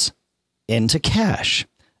gadgets into cash.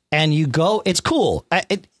 And you go, it's cool.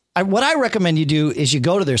 What I recommend you do is you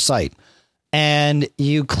go to their site and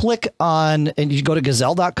you click on, and you go to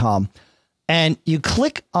Gazelle.com and you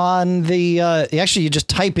click on actually you just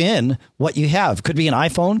type in what you have. Could be an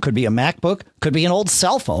iPhone, could be a MacBook, could be an old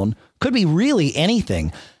cell phone, could be really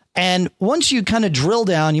anything. And once you kind of drill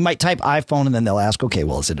down, you might type iPhone and then they'll ask, OK,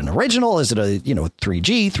 well, is it an original? Is it a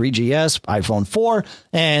 3G, 3GS, iPhone 4?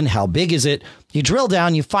 And how big is it? You drill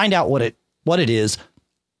down, you find out what it is.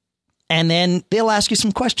 And then they'll ask you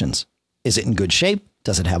some questions. Is it in good shape?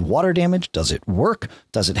 Does it have water damage? Does it work?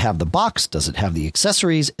 Does it have the box? Does it have the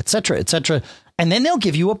accessories, et cetera, et cetera? And then they'll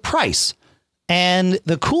give you a price. And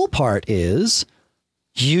the cool part is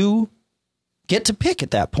you get to pick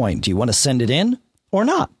at that point. Do you want to send it in or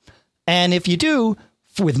not? And if you do,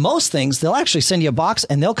 with most things, they'll actually send you a box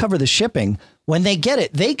and they'll cover the shipping. When they get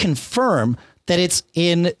it, they confirm that it's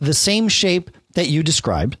in the same shape that you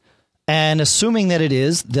described. And assuming that it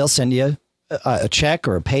is, they'll send you a check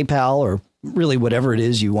or a PayPal or really whatever it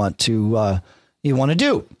is you want to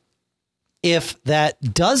do. If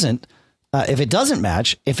it doesn't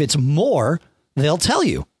match, if it's more, they'll tell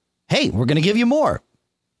you, hey, we're going to give you more.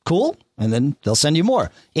 Cool. And then they'll send you more.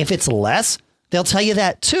 If it's less, they'll tell you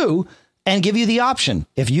that too and give you the option.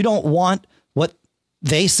 If you don't want what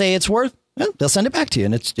they say it's worth, they'll send it back to you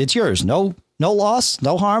and it's yours. No loss,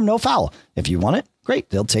 no harm, no foul. If you want it,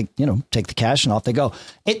 great. They'll take the cash and off they go.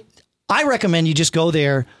 I recommend you just go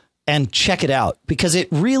there and check it out because it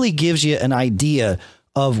really gives you an idea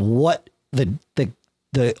of what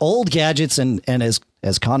the old gadgets and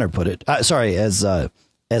as Connor put it,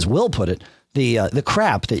 as Will put it, the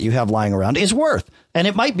crap that you have lying around is worth. And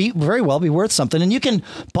it might be very well be worth something. And you can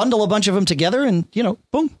bundle a bunch of them together and,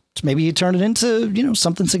 boom, maybe you turn it into,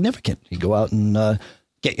 something significant. You go out and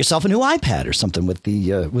get yourself a new iPad or something with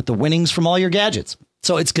the winnings from all your gadgets.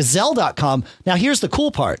 So it's Gazelle.com. Now, here's the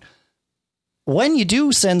cool part. When you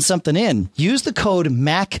do send something in, use the code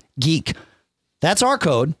MacGeek. That's our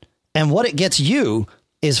code. And what it gets you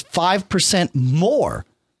is 5% more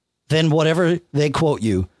than whatever they quote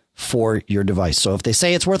you for your device. So if they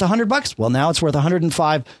say it's worth $100, well, now it's worth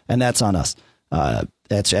 105, and that's on us.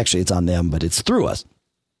 It's on them, but it's through us.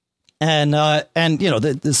 And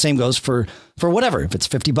the same goes for whatever. If it's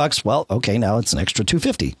 $50, well, okay, now it's an extra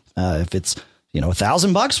 $250. If it's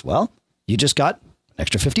 $1,000, well, you just got an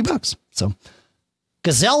extra $50. So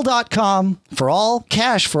Gazelle.com for all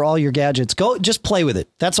cash for all your gadgets. Go just play with it.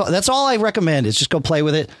 That's all I recommend is just go play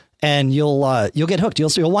with it. And you'll get hooked.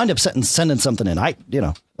 You'll wind up sending something in. I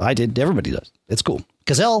did. Everybody does. It's cool.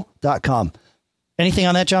 Gazelle.com. Anything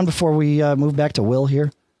on that, John, before we move back to Will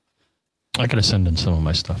here? I got to send in some of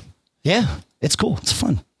my stuff. Yeah, it's cool. It's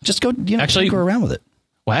fun. Just go, go around with it.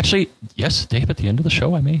 Well, actually, yes, Dave, at the end of the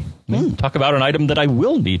show, I may talk about an item that I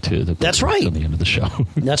will need to. That's right. At the end of the show.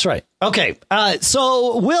 That's right. Okay.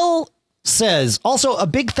 So Will says, also a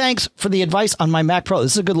big thanks for the advice on my Mac Pro.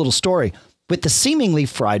 This is a good little story. With the seemingly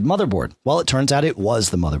fried motherboard. Well, it turns out it was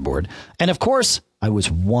the motherboard. And of course, I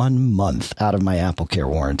was 1 month out of my AppleCare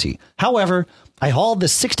warranty. However, I hauled the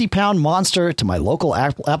 60-pound monster to my local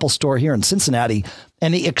Apple store here in Cincinnati,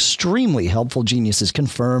 and the extremely helpful geniuses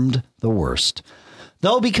confirmed the worst.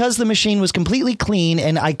 Though because the machine was completely clean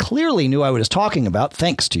and I clearly knew I was talking about,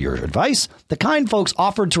 thanks to your advice, the kind folks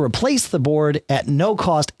offered to replace the board at no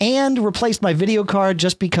cost and replaced my video card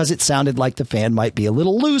just because it sounded like the fan might be a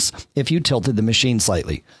little loose if you tilted the machine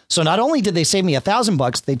slightly. So not only did they save me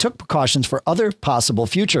 $1,000, they took precautions for other possible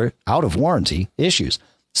future out of warranty issues.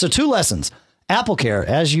 So 2 lessons. AppleCare,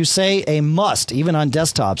 as you say, a must, even on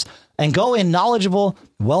desktops, and go in knowledgeable,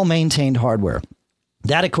 well-maintained hardware.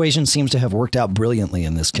 That equation seems to have worked out brilliantly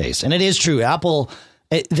in this case. And it is true. Apple,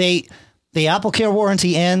 the AppleCare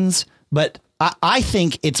warranty ends, but I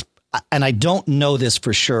think it's, and I don't know this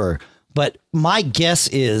for sure, but my guess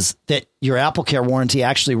is that your AppleCare warranty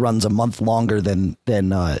actually runs a month longer than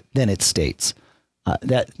it states.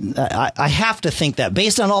 I have to think that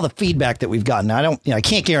based on all the feedback that we've gotten. I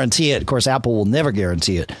can't guarantee it. Of course, Apple will never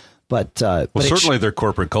guarantee it. But certainly their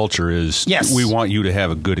corporate culture is, yes, we want you to have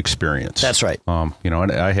a good experience. That's right. And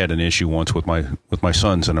I had an issue once with my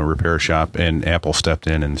sons in a repair shop, and Apple stepped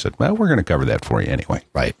in and said, "Well, we're going to cover that for you anyway."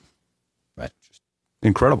 Right.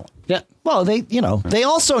 Incredible. Yeah. Well, they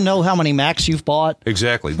also know how many Macs you've bought.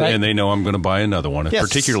 Exactly. Right? And they know I'm going to buy another one, yes,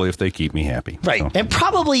 particularly if they keep me happy. Right. So. And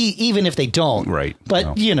probably even if they don't. Right.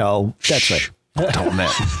 But, that's right. Don't tell them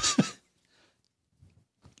that.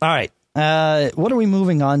 All right. What are we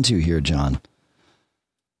moving on to here, John?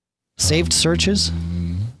 Saved searches?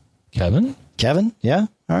 Kevin? Yeah?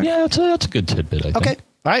 All right. Yeah, that's a good tidbit, I think. Okay.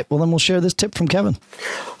 All right. Well, then we'll share this tip from Kevin.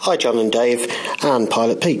 Hi, John and Dave and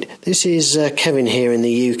Pilot Pete. This is Kevin here in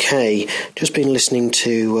the UK. Just been listening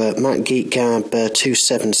to Mac Geek Gab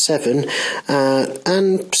 277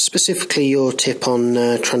 and specifically your tip on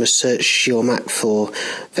trying to search your Mac for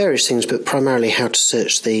various things, but primarily how to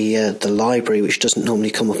search the library, which doesn't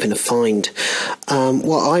normally come up in a find.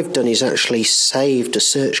 What I've done is actually saved a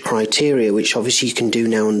search criteria, which obviously you can do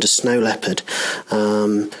now under Snow Leopard.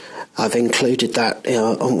 I've included that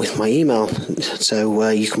on with my email, so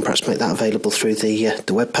you can perhaps make that available through the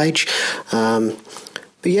web page.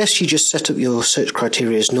 But yes, you just set up your search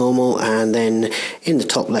criteria as normal, and then in the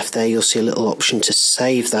top left there, you'll see a little option to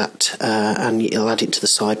save that, and you'll add it to the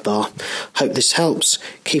sidebar. Hope this helps.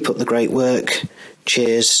 Keep up the great work.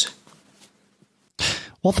 Cheers.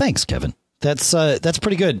 Well, thanks, Kevin. That's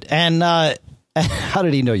pretty good. And how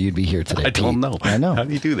did he know you'd be here today? I don't know. I know. How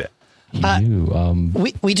do you do that?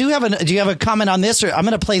 We do have do you have a comment on this, or I'm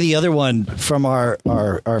going to play the other one from our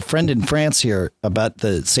friend in France here about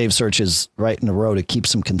the save searches right in a row to keep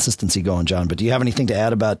some consistency going, John. But do you have anything to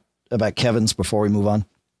add about Kevin's before we move on?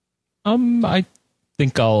 I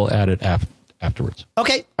think I'll add it afterwards.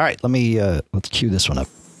 Okay. All right. Let's cue this one up.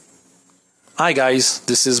 Hi guys,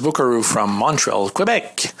 this is Bukaru from Montreal,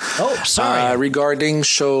 Quebec. Oh, sorry. Regarding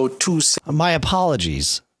show 2... My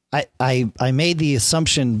apologies. I made the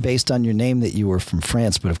assumption based on your name that you were from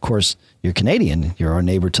France, but of course you're Canadian. You're our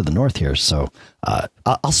neighbor to the north here. So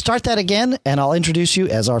I'll start that again, and I'll introduce you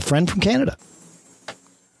as our friend from Canada.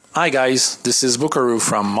 Hi guys, this is Bukaru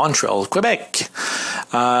from Montreal, Quebec.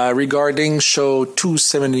 Regarding show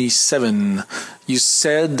 277, you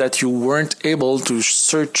said that you weren't able to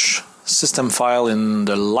search system file in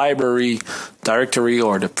the library directory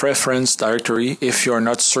or the preference directory if you're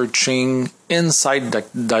not searching inside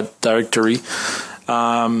that directory.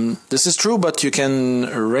 This is true, but you can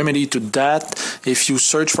remedy to that if you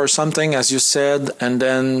search for something, as you said, and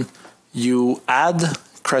then you add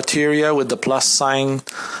criteria with the plus sign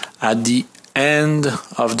at the end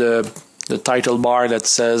of the title bar that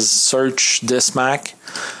says search this Mac,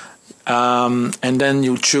 and then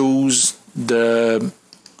you choose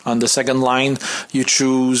on the second line, you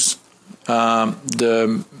choose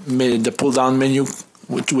the pull-down menu,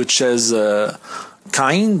 which says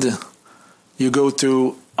kind. You go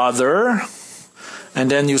to Other, and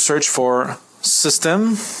then you search for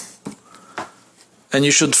System, and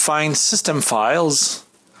you should find System Files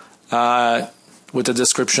with a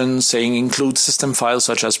description saying include system files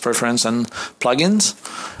such as preference and plugins.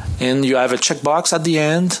 And you have a checkbox at the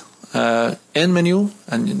end, in menu,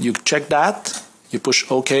 and you check that. You push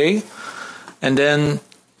OK, and then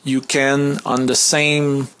you can, on the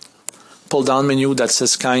same pull-down menu that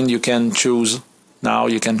says kind, you can choose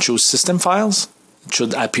system files. It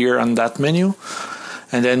should appear on that menu,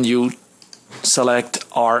 and then you select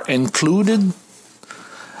are included,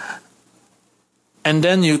 and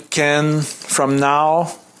then from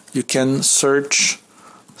now you can search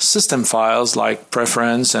system files like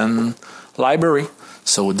preference and library.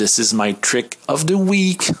 So this is my trick of the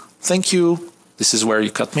week. Thank you. This is where you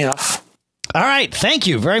cut me off. All right. Thank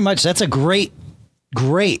you very much. That's a great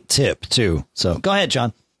tip, too. So go ahead,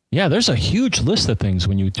 John. Yeah, there's a huge list of things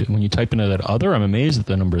when you type into that other. I'm amazed at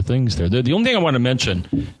the number of things there. The only thing I want to mention,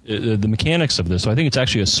 the mechanics of this. So I think it's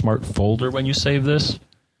actually a smart folder when you save this.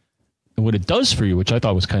 And what it does for you, which I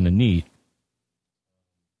thought was kind of neat.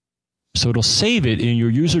 So it'll save it in your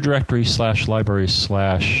user directory /library/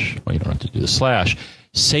 well, you don't have to do the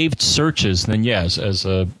 / saved searches. And then, yes, as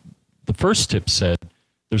the first tip said,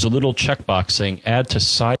 there's a little checkbox saying add to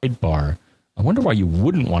sidebar. I wonder why you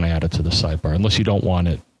wouldn't want to add it to the sidebar unless you don't want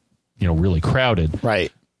it, really crowded.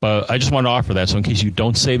 Right. But I just want to offer that. So in case you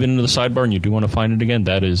don't save it into the sidebar and you do want to find it again,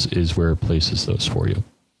 that is where it places those for you.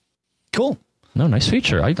 Cool. No, nice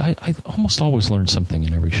feature. I almost always learn something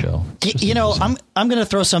in every show. I'm going to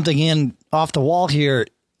throw something in off the wall here.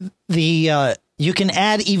 You can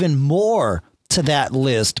add even more to that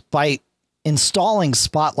list by installing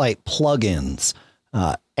Spotlight plugins.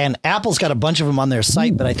 And Apple's got a bunch of them on their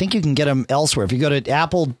site, but I think you can get them elsewhere. If you go to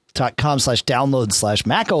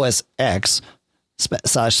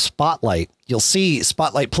apple.com/download/macOSX/Spotlight, you'll see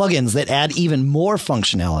Spotlight plugins that add even more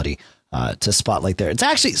functionality to Spotlight there. It's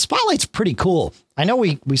actually, Spotlight's pretty cool. I know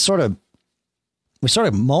we sort of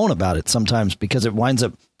moan about it sometimes because it winds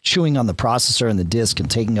up chewing on the processor and the disk and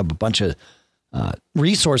taking up a bunch of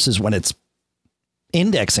resources when it's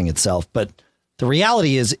indexing itself. But the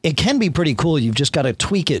reality is it can be pretty cool. You've just got to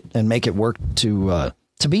tweak it and make it work to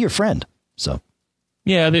be your friend. So,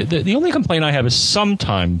 yeah, the only complaint I have is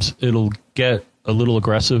sometimes it'll get a little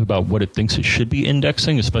aggressive about what it thinks it should be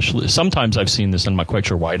indexing, especially sometimes I've seen this and I'm not quite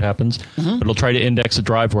sure why it happens, but it'll try to index a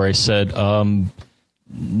drive where I said, no.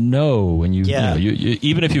 And you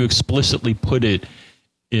even if you explicitly put it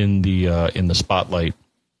in the Spotlight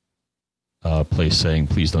place saying,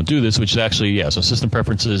 please don't do this, which is actually, so system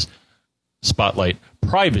preferences, Spotlight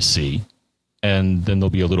privacy, and then there'll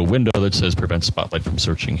be a little window that says prevent Spotlight from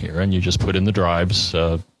searching here. And you just put in the drives.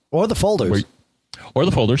 Or the folders. Or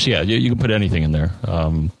the folders, yeah. You can put anything in there,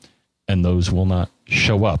 and those will not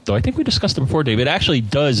show up. Though I think we discussed it before, Dave. It actually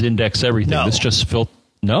does index everything. No. This just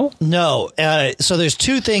No? No. So there's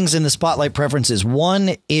two things in the Spotlight preferences.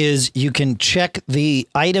 One is you can check the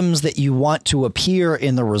items that you want to appear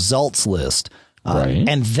in the results list. Right.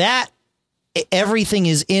 And that everything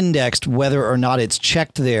is indexed, whether or not it's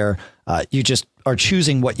checked there. You just are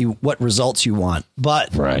choosing what results you want.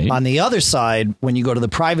 But on the other side, when you go to the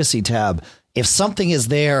privacy tab, if something is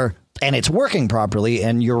there and it's working properly,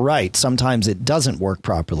 and you're right, sometimes it doesn't work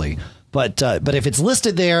properly. But if it's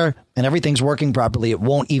listed there and everything's working properly, it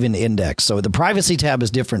won't even index. So the privacy tab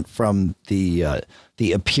is different from the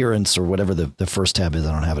appearance or whatever the first tab is.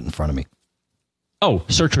 I don't have it in front of me. Oh,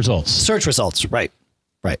 search results. Search results. Right.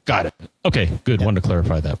 Got it. Okay, good. Wanted to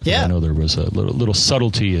clarify that. I know there was a little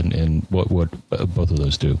subtlety in what both of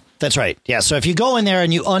those do. That's right. Yeah. So if you go in there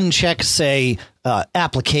and you uncheck, say,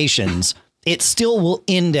 applications, it still will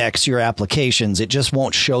index your applications. It just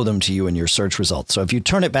won't show them to you in your search results. So if you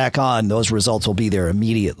turn it back on, those results will be there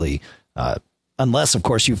immediately. Unless, of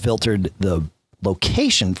course, you filtered the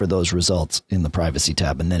location for those results in the privacy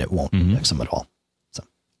tab, and then it won't index them at all. So,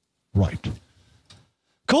 right.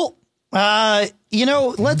 Cool.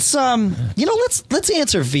 Let's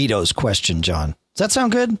answer Vito's question, John. Does that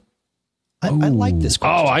sound good? I like this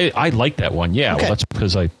question. Oh, I like that one. Yeah, okay. Well, that's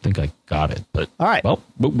because I think I got it. But all right. Well,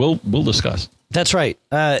 we'll discuss. That's right.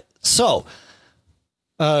 So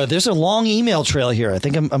there's a long email trail here. I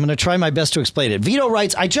think I'm going to try my best to explain it. Vito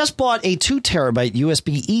writes, I just bought a 2 terabyte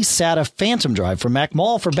USB eSATA Phantom drive from Mac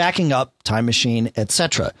Mall for backing up, Time Machine,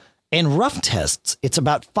 etc. In rough tests, it's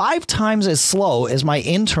about 5 times as slow as my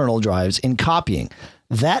internal drives in copying.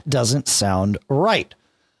 That doesn't sound right.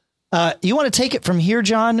 You want to take it from here,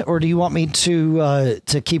 John, or do you want me to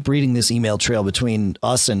keep reading this email trail between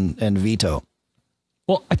us and Vito?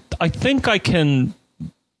 Well, I think I can.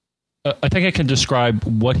 I think I can describe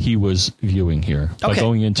what he was viewing here by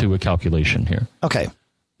going into a calculation here. Okay.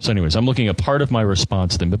 So, anyways, I'm looking at part of my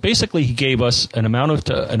response thing, but basically, he gave us an amount of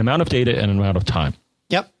data and an amount of time.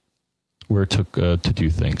 Yep. Where it took to do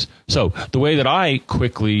things. So the way that I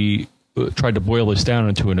quickly tried to boil this down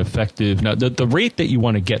into an effective... Now, the rate that you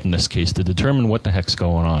want to get in this case to determine what the heck's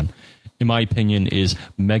going on, in my opinion, is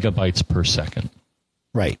megabytes per second.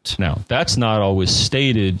 Right. Now, that's not always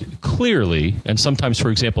stated clearly. And sometimes, for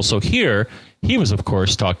example, so here, he was, of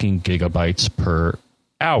course, talking gigabytes per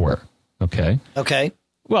hour. Okay? Okay.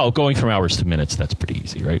 Well, going from hours to minutes, that's pretty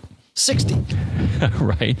easy, right? 60.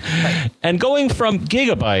 Right. And going from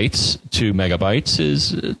gigabytes to megabytes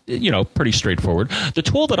is, pretty straightforward. The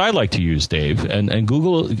tool that I like to use, Dave, and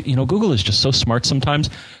Google, Google is just so smart sometimes.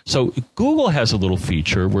 So Google has a little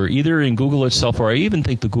feature where either in Google itself, or I even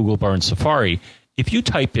think the Google bar in Safari, if you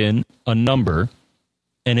type in a number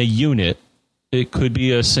and a unit It could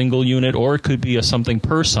be a single unit, or it could be a something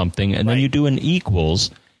per something, and then you do an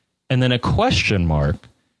equals, and then a question mark,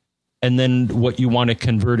 and then what you want it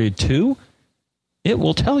converted to, it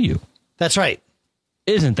will tell you. That's right.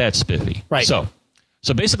 Isn't that spiffy? Right.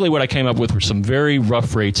 So basically what I came up with were some very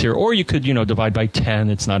rough rates here, or you could, divide by 10.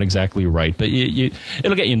 It's not exactly right, but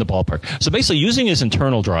it'll get you in the ballpark. So basically using his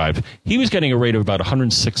internal drive, he was getting a rate of about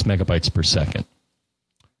 106 megabytes per second.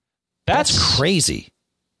 That's crazy.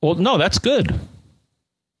 Well, no, that's good.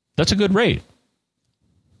 That's a good rate.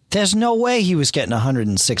 There's no way he was getting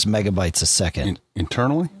 106 megabytes a second.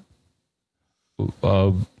 Internally?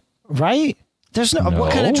 Right? There's no.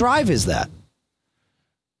 What kind of drive is that?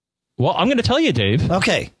 Well, I'm going to tell you, Dave.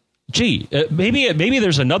 Okay. Gee, maybe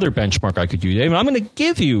there's another benchmark I could use, Dave. And I'm going to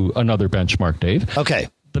give you another benchmark, Dave. Okay.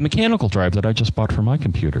 The mechanical drive that I just bought for my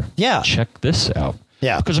computer. Yeah. Check this out.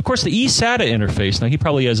 Yeah. Because, of course, the eSATA interface, now he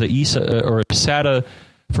probably has a eSATA or a SATA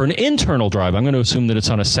for an internal drive. I'm going to assume that it's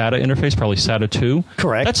on a SATA interface, probably SATA 2.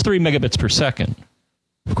 Correct. That's 3 megabits per second.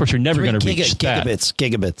 Of course, you're never going to reach that.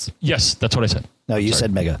 Gigabits. Yes, that's what I said. No, you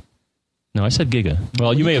said mega. No, I said giga.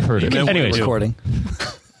 Well, you may have heard it. Anyways. Recording.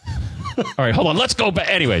 All right, hold on. Let's go back.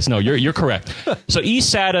 Anyways, no, you're correct. So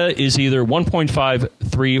eSATA is either 1.5,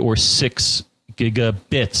 3, or 6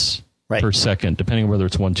 gigabits per second, depending on whether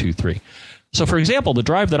it's 1, 2, 3. So, for example, the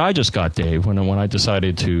drive that I just got, Dave, when I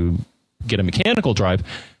decided to get a mechanical drive,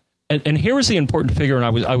 and here was the important figure, and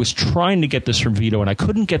I was trying to get this from Vito, and I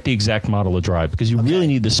couldn't get the exact model of drive because you really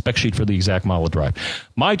need the spec sheet for the exact model of drive.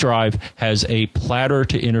 My drive has a platter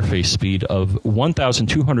to interface speed of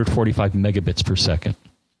 1,245 megabits per second.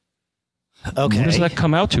 Okay. What does that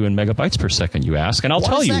come out to in megabytes per second, you ask? And I'll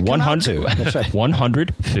tell you,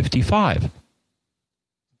 155.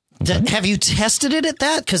 Okay. Have you tested it at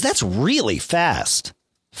that? Because that's really fast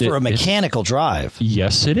for a mechanical drive.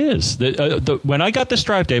 Yes, it is. When I got this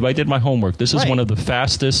drive, Dave, I did my homework. This is one of the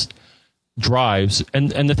fastest drives.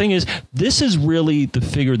 And the thing is, this is really the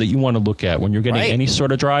figure that you want to look at when you're getting any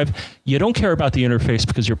sort of drive. You don't care about the interface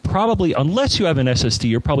because you're probably, unless you have an SSD,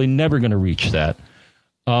 you're probably never going to reach that.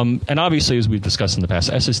 And obviously, as we've discussed in the past,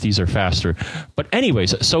 SSDs are faster. But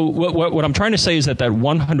anyways, so what I'm trying to say is that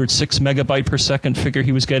 106 megabyte per second figure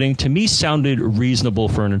he was getting, to me, sounded reasonable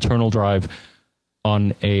for an internal drive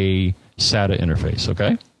on a SATA interface,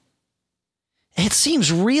 okay? It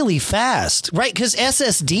seems really fast, right? Because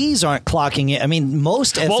SSDs aren't clocking it. I mean,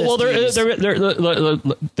 most SSDs...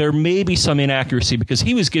 Well, there may be some inaccuracy because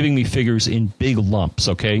he was giving me figures in big lumps,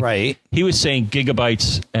 okay? Right. He was saying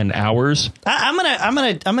gigabytes and hours. I'm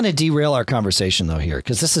gonna derail our conversation though here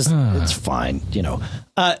because this is it's fine,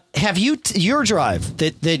 Have you your drive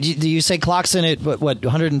that you say clocks in at what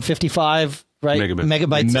 155? Right,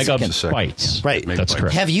 megabytes a second. Right, that's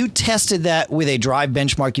correct. Have you tested that with a drive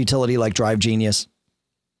benchmark utility like Drive Genius?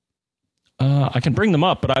 I can bring them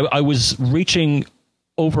up, but I was reaching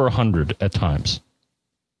over 100 at times.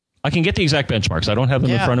 I can get the exact benchmarks. I don't have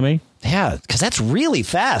them in front of me. Yeah, because that's really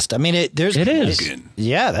fast. I mean, it is.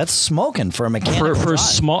 That's smoking for a mechanical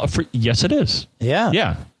drive. Yes, it is.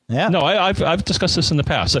 Yeah. No, I've discussed this in the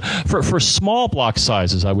past. For small block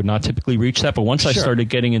sizes, I would not typically reach that. But once I started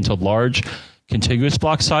getting into large contiguous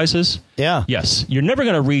block sizes, yes, you're never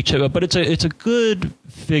going to reach it. But it's a good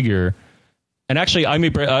figure. And actually,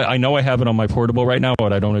 I know I have it on my portable right now,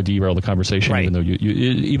 but I don't want to derail the conversation, even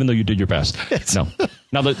though you did your best. No.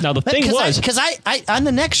 Now the thing was because I on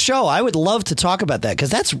the next show I would love to talk about that because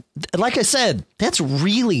that's, like I said, that's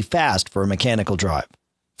really fast for a mechanical drive.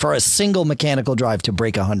 For a single mechanical drive to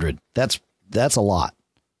break 100, that's a lot.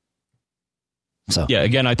 So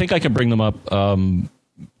again, I think I can bring them up while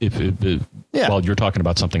you're talking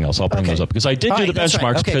about something else. I'll bring those up because I did do the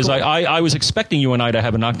benchmarks because cool. I was expecting you and I to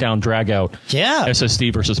have a knockdown drag out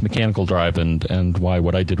SSD versus mechanical drive and why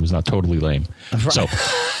what I did was not totally lame. Right. So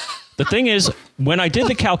the thing is, when I did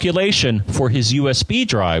the calculation for his USB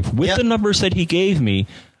drive with the numbers that he gave me,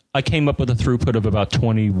 I came up with a throughput of about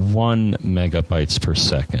 21 megabytes per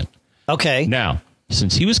second. Okay. Now,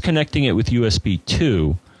 since he was connecting it with USB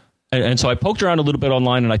 2, and so I poked around a little bit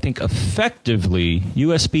online, and I think effectively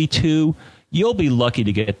USB 2, you'll be lucky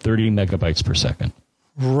to get 30 megabytes per second.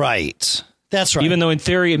 Right. That's right. Even though in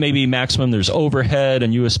theory it may be maximum, there's overhead,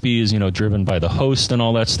 and USB is driven by the host and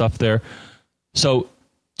all that stuff there. So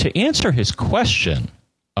to answer his question,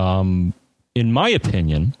 in my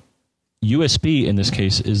opinion, USB, in this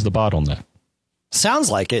case, is the bottleneck.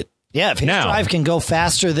 Sounds like it. Yeah, if his drive can go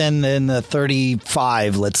faster than the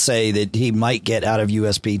 35, let's say, that he might get out of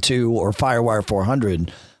USB 2 or FireWire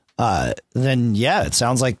 400, then, it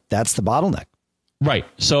sounds like that's the bottleneck. Right.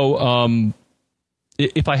 So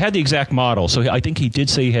if I had the exact model, so I think he did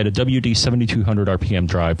say he had a WD 7200 RPM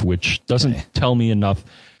drive, which doesn't tell me enough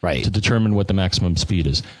to determine what the maximum speed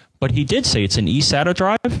is. But he did say it's an eSATA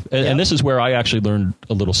drive, and this is where I actually learned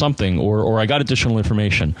a little something, or I got additional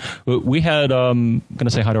information. We had, I'm going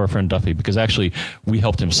to say hi to our friend Duffy, because actually we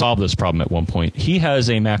helped him solve this problem at one point. He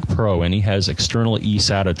has a Mac Pro, and he has external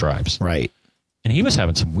eSATA drives. Right. And he was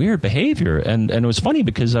having some weird behavior, and it was funny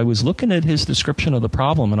because I was looking at his description of the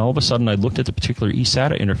problem, and all of a sudden I looked at the particular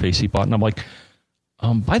eSATA interface he bought, and I'm like,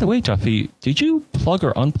 by the way, Duffy, did you plug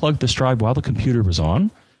or unplug this drive while the computer was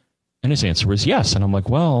on? And his answer was yes. And I'm like,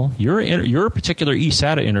 well, your particular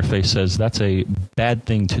eSATA interface says that's a bad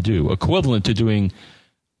thing to do, equivalent to doing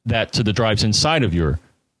that to the drives inside of your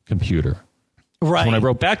computer. Right. So when I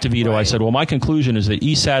wrote back to Vito, I said, well, my conclusion is that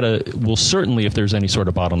eSATA will certainly, if there's any sort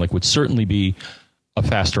of bottleneck, would certainly be a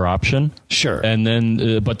faster option. Sure. And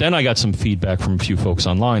then, but then I got some feedback from a few folks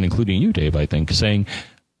online, including you, Dave, I think, saying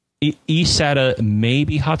eSATA may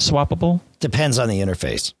be hot swappable. Depends on the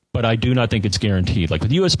interface. But I do not think it's guaranteed. Like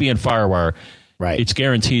with USB and FireWire, it's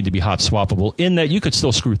guaranteed to be hot swappable in that you could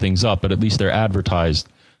still screw things up, but at least they're advertised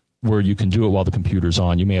where you can do it while the computer's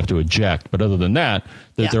on. You may have to eject, but other than that,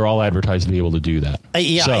 they're all advertised to be able to do that.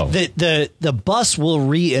 So, the bus will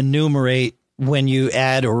re-enumerate when you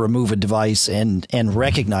add or remove a device and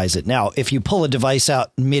recognize it. Now, if you pull a device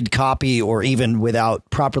out mid-copy or even without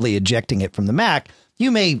properly ejecting it from the Mac,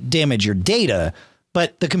 you may damage your data.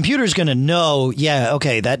 But the computer's going to know,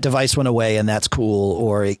 okay, that device went away and that's cool,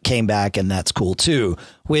 or it came back and that's cool too.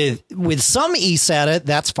 With some eSATA,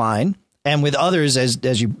 that's fine, and with others,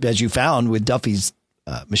 as you found with Duffy's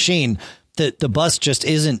machine, the bus just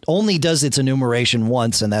only does its enumeration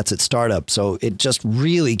once, and that's its startup. So it just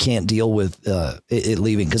really can't deal with it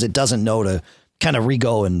leaving because it doesn't know to kind of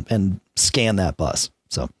re-go and scan that bus.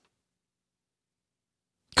 So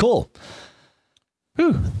cool.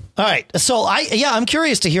 All right. So I'm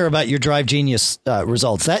curious to hear about your Drive Genius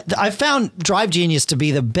results. I found Drive Genius to be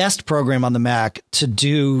the best program on the Mac to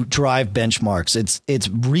do drive benchmarks. It's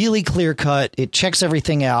really clear cut. It checks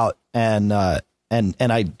everything out, and I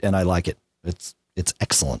like it. It's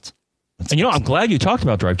excellent. And I'm glad you talked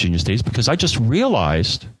about Drive Genius, Dave, because I just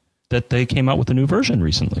realized that they came out with a new version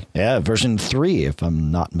recently. Yeah, version 3, if I'm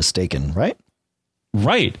not mistaken, right?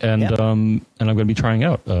 Right, and I'm going to be trying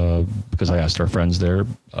out because I asked our friends there,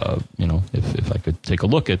 if I could take a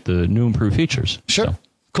look at the new improved features. Sure, so.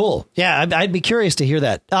 Cool. Yeah, I'd be curious to hear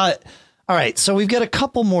that. All right, so we've got a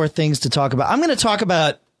couple more things to talk about. I'm going to talk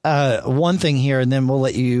about one thing here, and then we'll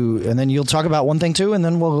let you, and then you'll talk about one thing too, and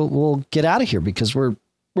then we'll get out of here because we're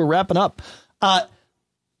wrapping up.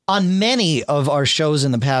 On many of our shows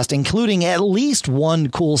in the past, including at least one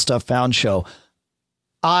Cool Stuff Found show,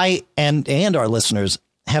 I and our listeners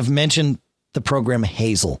have mentioned the program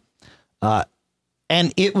Hazel.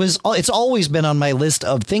 And it's always been on my list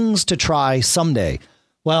of things to try someday.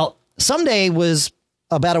 Well, someday was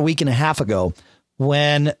about a week and a half ago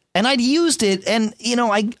and I'd used it, and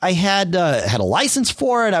I had a license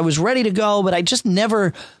for it. I was ready to go, but I just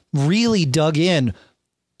never really dug in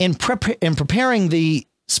preparing the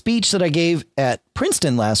speech that I gave at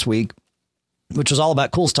Princeton last week, which was all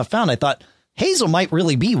about Cool Stuff Found. I thought Hazel might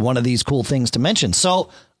really be one of these cool things to mention. So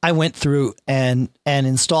I went through and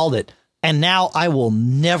installed it, and now I will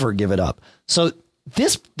never give it up. So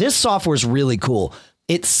this software is really cool.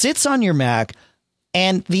 It sits on your Mac,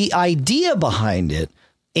 and the idea behind it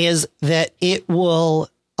is that it will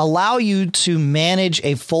allow you to manage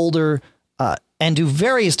a folder and do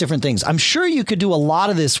various different things. I'm sure you could do a lot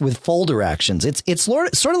of this with folder actions. It's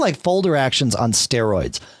sort of like folder actions on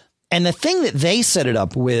steroids. And the thing that they set it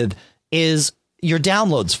up with is your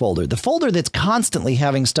downloads folder, the folder that's constantly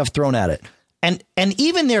having stuff thrown at it. And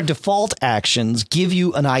even their default actions give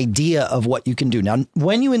you an idea of what you can do. Now,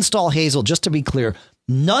 when you install Hazel, just to be clear,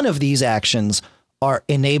 none of these actions are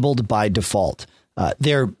enabled by default.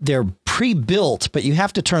 They're pre-built, but you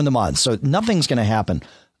have to turn them on. So nothing's going to happen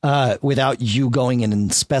without you going in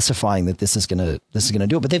and specifying that this is going to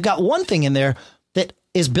do it. But they've got one thing in there that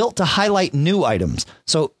is built to highlight new items.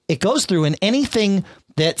 So it goes through, and anything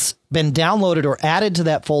that's been downloaded or added to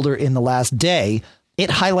that folder in the last day, it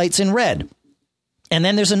highlights in red. And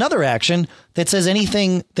then there's another action that says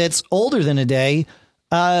anything that's older than a day,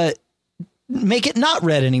 make it not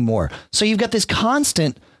red anymore. So you've got this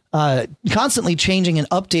constantly changing and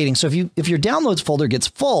updating. So if your downloads folder gets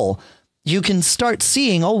full, you can start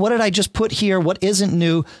seeing, what did I just put here? What isn't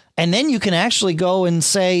new? And then you can actually go and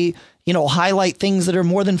say, highlight things that are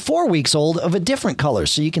more than 4 weeks old of a different color.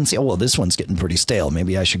 So you can see, this one's getting pretty stale.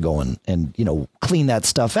 Maybe I should go and clean that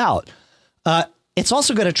stuff out. It's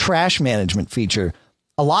also got a trash management feature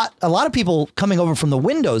a lot of people coming over from the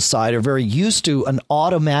Windows side are very used to an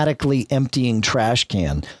automatically emptying trash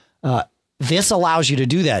can. This allows you to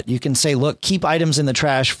do that. You can say, look, keep items in the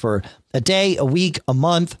trash for a day, a week, a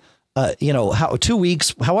month, 2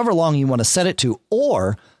 weeks, however long you want to set it to,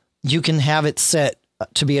 or you can have it set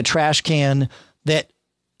to be a trash can that,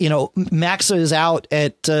 maxes out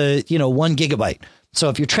at, 1 gigabyte. So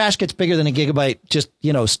if your trash gets bigger than a gigabyte, just,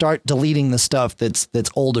 start deleting the stuff that's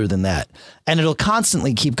older than that. And it'll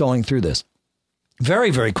constantly keep going through this. Very,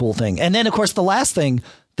 very cool thing. And then, of course, the last thing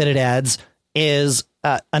that it adds is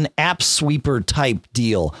an app sweeper type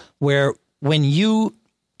deal where when you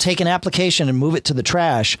take an application and move it to the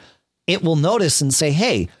trash, it will notice and say,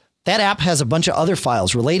 hey, that app has a bunch of other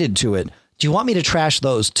files related to it. Do you want me to trash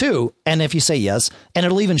those too? And if you say yes, and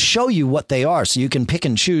it'll even show you what they are. So you can pick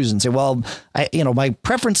and choose and say, well, my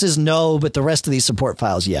preference is no, but the rest of these support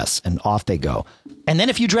files, yes. And off they go. And then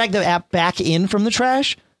if you drag the app back in from the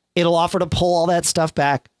trash, it'll offer to pull all that stuff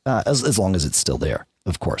back as long as it's still there,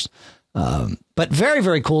 of course. But very,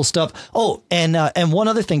 very cool stuff. Oh, and one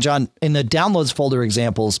other thing, John, in the downloads folder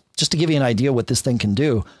examples, just to give you an idea what this thing can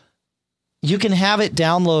do, you can have it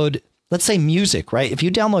download, let's say music, right? If you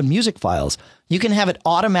download music files, you can have it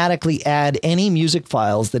automatically add any music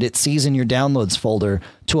files that it sees in your downloads folder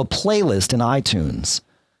to a playlist in iTunes.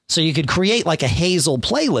 So you could create like a Hazel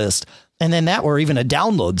playlist and then or even a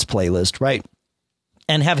downloads playlist, right?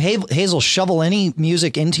 And have Hazel shovel any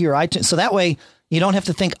music into your iTunes. So that way you don't have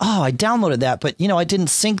to think, oh, I downloaded that, but I didn't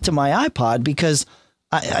sync to my iPod because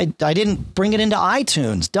I didn't bring it into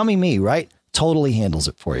iTunes. Dummy me, right? Totally handles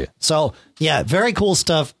it for you. So yeah, very cool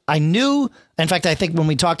stuff. I knew, in fact, I think when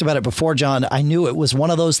we talked about it before, John, I knew it was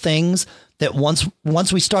one of those things that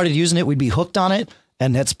once we started using it, we'd be hooked on it.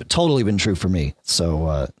 And that's totally been true for me.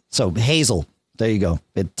 So Hazel, there you go.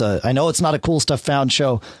 I know it's not a Cool Stuff Found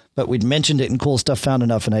show, but we'd mentioned it in Cool Stuff Found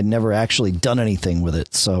enough, and I'd never actually done anything with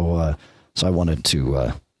it. So I wanted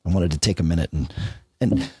to take a minute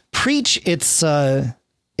and preach its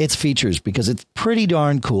features because it's pretty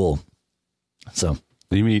darn cool. So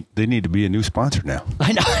they need to be a new sponsor now.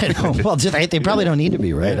 I know. Well, they probably don't need to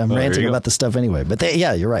be, right? I'm ranting about the stuff anyway, but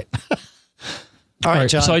you're right. All right,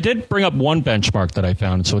 John. So I did bring up one benchmark that I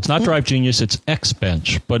found. So it's not Drive Genius, it's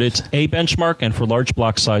Xbench, but it's a benchmark. And for large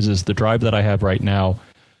block sizes, the drive that I have right now,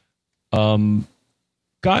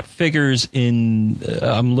 got figures in,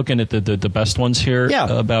 I'm looking at the best ones here,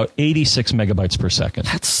 about 86 megabytes per second.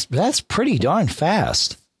 That's pretty darn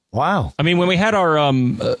fast. Wow. I mean, when we had our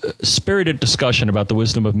spirited discussion about the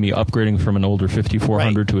wisdom of me upgrading from an older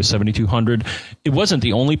 5400 to a 7200, it wasn't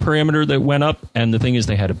the only parameter that went up. And the thing is,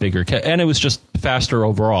 they had a bigger, and it was just faster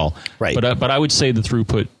overall. Right. But I would say the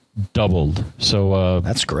throughput doubled. So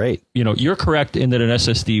that's great. You're correct in that an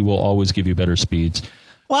SSD will always give you better speeds.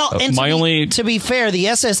 Well, and to be fair, the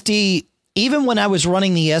SSD, even when I was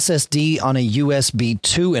running the SSD on a USB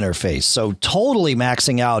 2 interface, so totally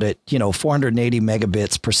maxing out at, 480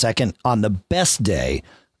 megabits per second on the best day,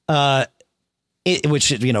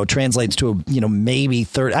 which, translates to, maybe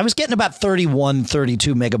 30. I was getting about 31,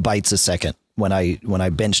 32 megabytes a second when I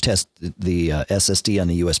bench test the SSD on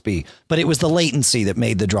the USB. But it was the latency that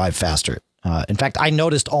made the drive faster. In fact, I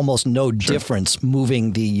noticed almost no difference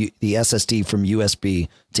moving the SSD from USB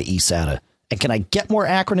to eSATA. And can I get more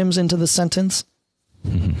acronyms into the sentence?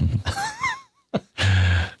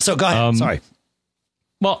 So go ahead. Sorry.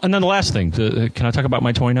 Well, and then the last thing. Can I talk about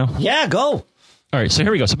my toy now? Yeah, go. All right, so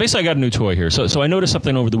here we go. So basically, I got a new toy here. So I noticed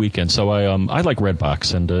something over the weekend. So I like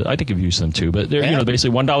Redbox, and I think you've used them too. But they're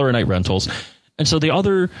basically $1 a night rentals. And so the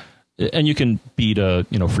other, and you can beat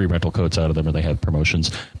free rental codes out of them, or they have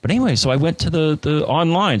promotions. But anyway, so I went to the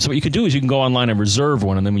online. So what you could do is you can go online and reserve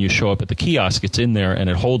one, and then when you show up at the kiosk, it's in there and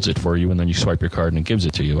it holds it for you, and then you swipe your card and it gives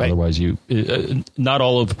it to you. Right. Otherwise, not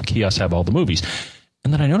all of the kiosks have all the movies.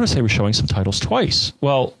 And then I noticed they were showing some titles twice.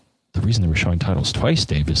 Well, the reason they were showing titles twice,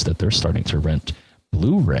 Dave, is that they're starting to rent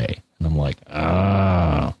Blu-ray, and I'm like,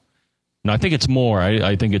 No, I think it's more.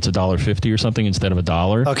 I think it's $1.50 or something instead of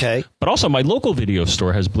 $1. Okay. But also my local video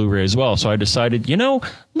store has Blu-ray as well. So I decided,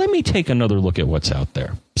 let me take another look at what's out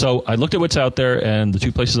there. So I looked at what's out there, and the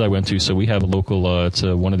two places I went to. So we have a local, it's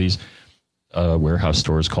one of these warehouse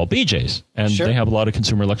stores called BJ's. And they have a lot of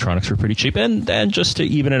consumer electronics for pretty cheap. And then just to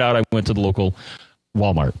even it out, I went to the local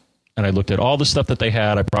Walmart. And I looked at all the stuff that they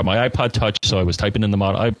had. I brought my iPod Touch, so I was typing in the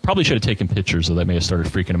model. I probably should have taken pictures, so that may have started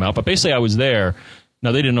freaking them out. But basically, I was there.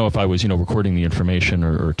 Now, they didn't know if I was, recording the information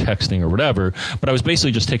or texting or whatever, but I was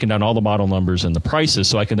basically just taking down all the model numbers and the prices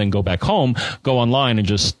so I could then go back home, go online, and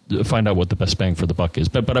just find out what the best bang for the buck is.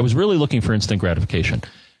 But I was really looking for instant gratification.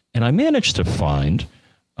 And I managed to find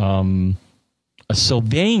a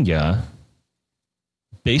Sylvania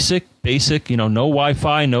basic, no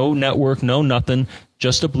Wi-Fi, no network, no nothing,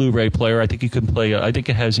 just a Blu-ray player. I think you can play, I think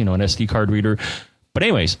it has, an SD card reader. But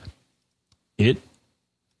anyways, it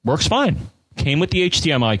works fine. Came with the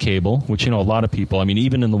HDMI cable, which, a lot of people,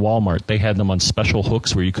 even in the Walmart, they had them on special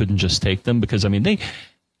hooks where you couldn't just take them because,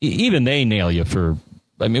 they nail you for,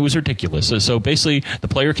 it was ridiculous. So basically, the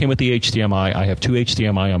player came with the HDMI. I have 2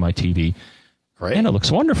 HDMI on my TV. Right. And it looks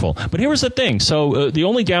wonderful. But here was the thing. So the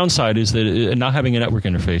only downside is that not having a network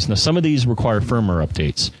interface. Now, some of these require firmware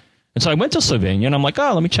updates. And so I went to Slovenia, and I'm like,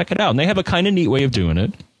 let me check it out. And they have a kind of neat way of doing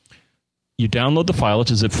it. You download the file. It's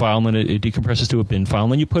a zip file, and then it decompresses to a bin file.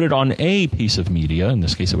 And then you put it on a piece of media. In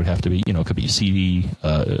this case, it would have to be, it could be a CD,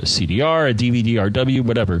 CDR, a DVD, RW,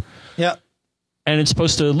 whatever. Yeah. And it's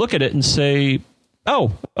supposed to look at it and say,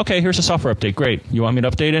 oh, okay, here's a software update. Great. You want me to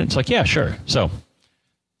update it? It's like, yeah, sure. So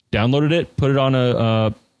downloaded it, put it on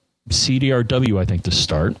a CDRW, I think, to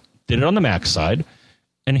start. Did it on the Mac side.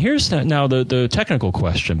 And here's now the technical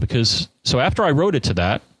question, because so after I wrote it to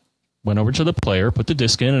that, went over to the player, put the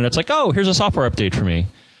disc in, and it's like, oh, here's a software update for me.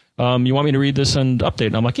 You want me to read this and update?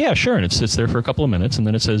 And I'm like, yeah, sure. And it sits there for a couple of minutes, and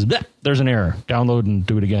then it says, there's an error. Download and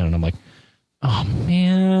do it again. And I'm like, oh,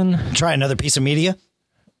 man. Try another piece of media?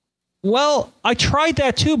 Well, I tried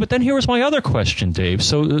that too, but then here was my other question, Dave.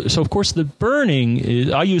 So of course, the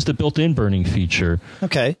burning, I use the built-in burning feature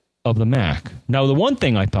of the Mac. Now, the one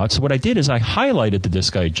thing I thought, so what I did is I highlighted the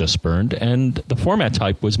disk I had just burned, and the format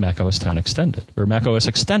type was Mac OS X Extended, or Mac OS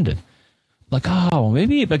Extended. Like, oh,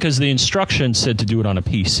 maybe because the instructions said to do it on a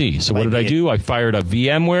PC. So what did I do? I fired up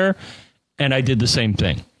VMware, and I did the same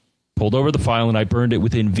thing. Pulled over the file, and I burned it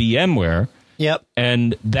within VMware. Yep.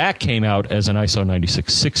 And that came out as an ISO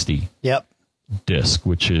 9660 disk,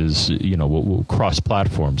 which is, cross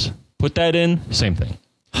platforms. Put that in, same thing.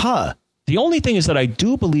 Huh. The only thing is that I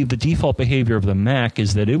do believe the default behavior of the Mac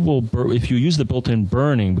is that it will, if you use the built-in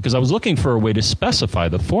burning, because I was looking for a way to specify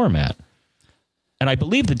the format. And I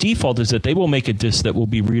believe the default is that they will make a disk that will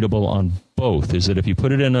be readable on both. Is that if you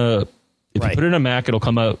put it in a you put it in a Mac, it'll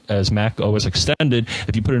come out as Mac OS Extended.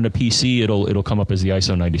 If you put it in a PC, it'll come up as the ISO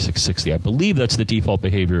 9660. I believe that's the default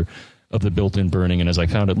behavior of the built-in burning. And as I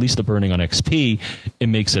found, at least the burning on XP, it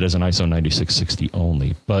makes it as an ISO 9660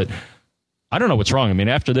 only. But I don't know what's wrong.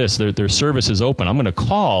 After this, their service is open. I'm going to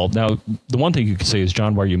call. Now, the one thing you could say is,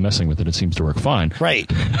 John, why are you messing with it? It seems to work fine. Right.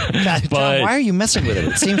 John, why are you messing with it?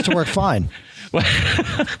 It seems to work fine.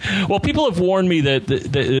 Well, people have warned me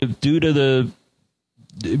that due to the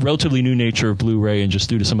relatively new nature of Blu-ray and just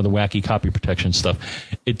due to some of the wacky copy protection stuff,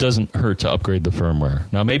 it doesn't hurt to upgrade the firmware.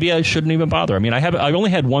 Now, maybe I shouldn't even bother. I've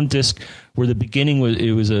only had one disc where the beginning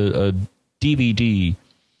was a DVD,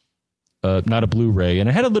 not a Blu-ray, and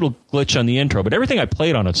it had a little glitch on the intro, but everything I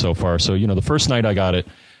played on it so far. So, the first night I got it,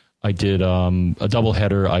 I did a double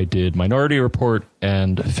header. I did Minority Report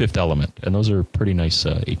and Fifth Element, and those are pretty nice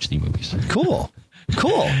HD movies. Cool.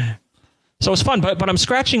 So it's fun, but I'm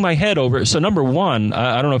scratching my head over. So number one,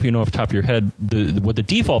 I don't know if you know off the top of your head what the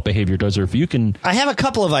default behavior does, or if you can. I have a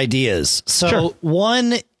couple of ideas. So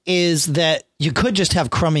one is that you could just have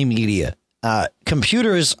crummy media.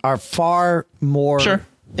 Computers are far more,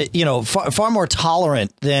 far more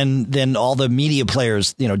tolerant than all the media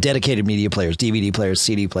players, dedicated media players, DVD players,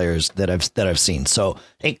 CD players that I've seen. So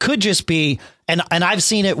it could just be, and I've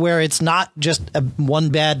seen it where it's not just one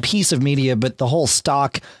bad piece of media, but the whole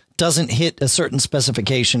stock doesn't hit a certain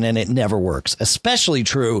specification and it never works. Especially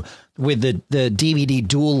true with the DVD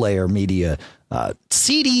dual layer media.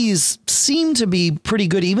 CDs seem to be pretty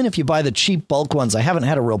good, even if you buy the cheap bulk ones. I haven't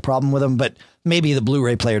had a real problem with them, but maybe the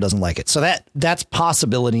Blu-ray player doesn't like it. So that's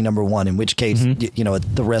possibility number one, in which case,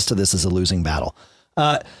 the rest of this is a losing battle.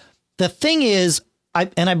 The thing is, I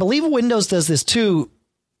believe Windows does this too.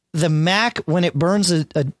 The Mac, when it burns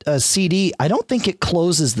a CD, I don't think it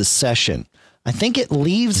closes the session. I think it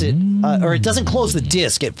leaves it, or it doesn't close the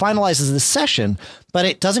disk. It finalizes the session, but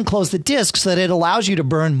it doesn't close the disk, so that it allows you to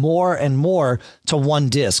burn more and more to one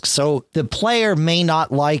disk. So the player may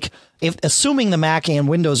not like, assuming the Mac and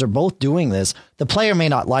Windows are both doing this, the player may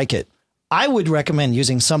not like it. I would recommend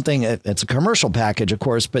using something, it's a commercial package, of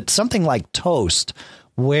course, but something like Toast,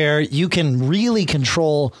 where you can really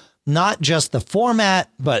control not just the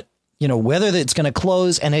format, but whether it's going to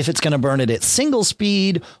close and if it's going to burn it at single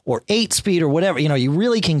speed or 8 speed or whatever, you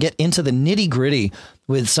really can get into the nitty gritty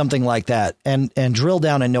with something like that and drill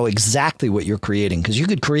down and know exactly what you're creating. Because you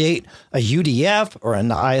could create a UDF or an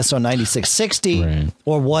ISO 9660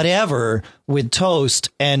 or whatever with Toast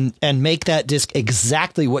and make that disk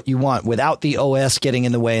exactly what you want without the OS getting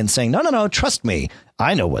in the way and saying, no, trust me,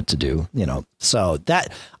 I know what to do. So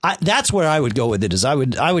that's where I would go with it. Is I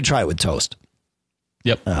would try it with Toast.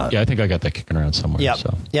 Yep. I think I got that kicking around somewhere. Yep.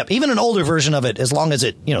 So. Yep. Even an older version of it, as long as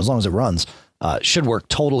it runs, should work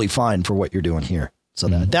totally fine for what you're doing here. So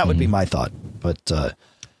that would be my thought. But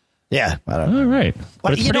yeah, I don't know. All right.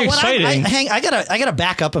 But it's pretty exciting. I gotta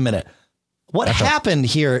back up a minute. What happened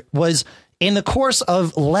here was, in the course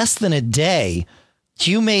of less than a day,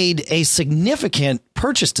 you made a significant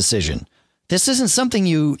purchase decision. This isn't something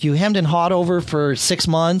you hemmed and hawed over for 6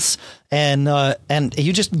 months, and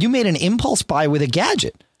you made an impulse buy with a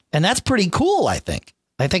gadget, and that's pretty cool. I think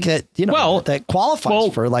that that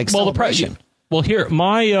qualifies for like celebration. Here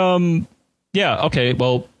my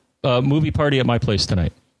movie party at my place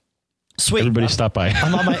tonight. Sweet. Everybody stop by.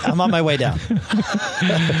 I'm on my way down. All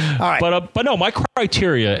right. But no, my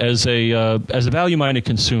criteria as a value-minded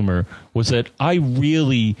consumer was that I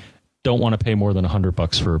really don't want to pay more than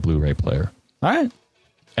 $100 for a Blu-ray player. All right.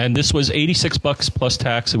 And this was $86 plus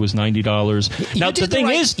tax. It was $90. Now the thing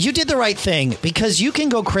is, you did the right thing, because you can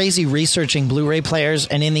go crazy researching Blu-ray players,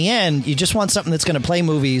 and in the end, you just want something that's going to play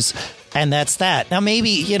movies. And that's that. Now, maybe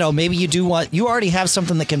you already have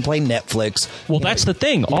something that can play Netflix. Well, that's the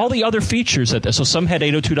thing. Yeah. All the other features so some had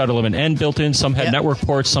 802.11n built in, some had network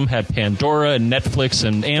ports, some had Pandora and Netflix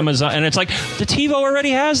and Amazon. And it's like, the TiVo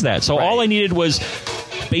already has that. So all I needed was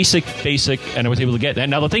basic, and I was able to get that.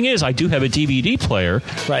 Now, the thing is, I do have a DVD player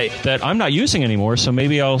that I'm not using anymore, so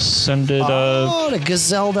maybe I'll send it to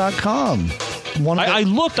Gazelle.com. I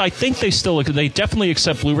looked. I think they definitely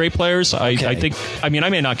accept Blu-ray players. I think. I mean, I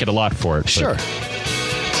may not get a lot for it. Sure.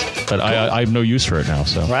 But cool. I have no use for it now.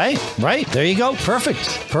 So right. There you go.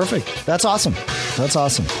 Perfect. That's awesome.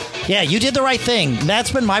 Yeah, you did the right thing.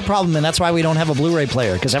 That's been my problem, and that's why we don't have a Blu-ray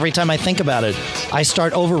player, because every time I think about it, I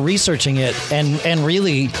start over-researching it, and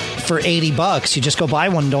really, for $80, you just go buy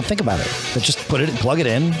one and don't think about it. But just plug it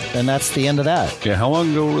in, and that's the end of that. Yeah, how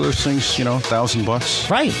long ago were those things, $1,000?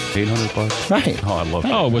 Right. $800? Right. Oh, I love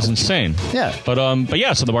that. Oh, it was insane. Yeah. But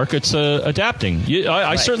yeah, so the market's adapting.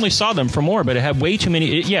 I certainly saw them for more, but it had way too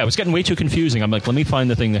many. It was getting way too confusing. I'm like, let me find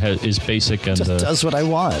the thing that is basic and just does what I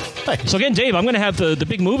want. Right. So again, Dave, I'm going to have the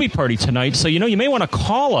big movie party tonight, so you may want to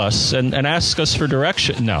call us and ask us for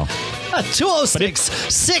direction. No.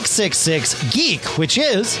 206-666-GEEK, which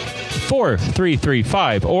is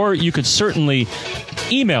 4335. Or you could certainly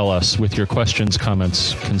email us with your questions,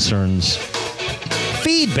 comments, concerns.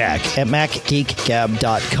 Feedback at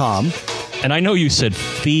MacGeekGab.com. And I know you said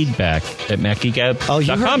feedback at MacGeekGab.com. Oh,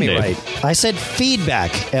 you heard me Dave. right. I said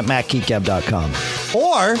feedback at MacGeekGab.com.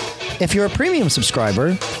 Or, if you're a premium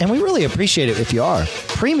subscriber, and we really appreciate it if you are,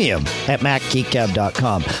 premium at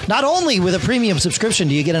MacGeekGab.com. Not only with a premium subscription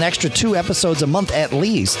do you get an extra 2 episodes a month at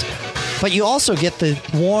least, but you also get the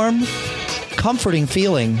warm, comforting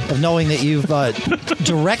feeling of knowing that you've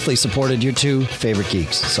directly supported your 2 favorite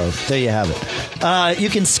geeks. So there you have it. You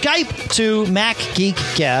can Skype to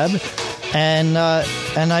MacGeekGab,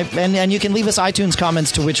 and you can leave us iTunes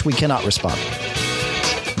comments to which we cannot respond.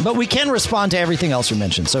 But we can respond to everything else you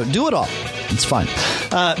mentioned, so do it all. It's fine.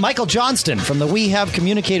 Michael Johnston from the We Have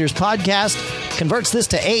Communicators podcast converts this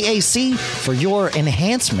to AAC for your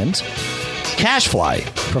enhancement. CashFly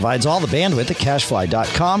provides all the bandwidth at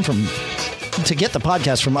cashfly.com to get the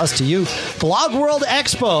podcast from us to you. Blog World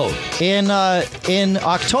Expo in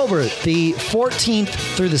October, the 14th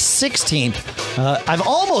through the 16th. I've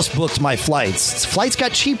almost booked my flights. Flights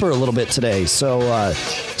got cheaper a little bit today, so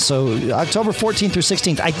October 14th through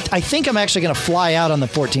 16th. I think I'm actually going to fly out on the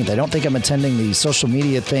 14th. I don't think I'm attending the social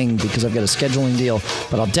media thing because I've got a scheduling deal,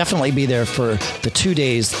 but I'll definitely be there for the 2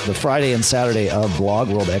 days, the Friday and Saturday of Blog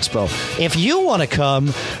World Expo. If you want to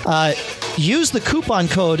come, use the coupon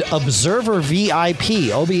code OBSERVERVIP, OBSERVER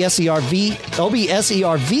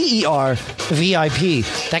VIP.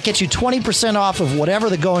 That gets you 20% off of whatever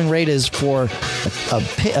the going rate is for a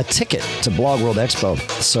ticket to Blog World Expo.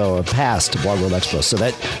 So a pass to Blog World Expo. So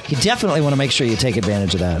that you definitely want to make sure you take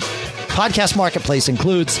advantage of that. Podcast Marketplace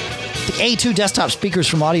includes the A2 desktop speakers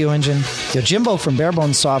from Audio Engine, Yojimbo from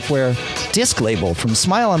Barebones Software, Disc Label from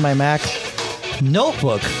Smile on My Mac,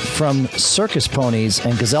 Notebook from Circus Ponies,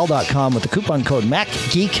 and Gazelle.com with the coupon code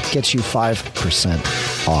MacGeek gets you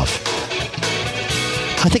 5% off.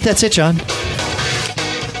 I think that's it, John.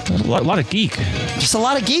 A lot of geek. Just a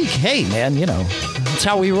lot of geek. Hey, man, that's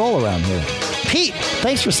how we roll around here. Pete,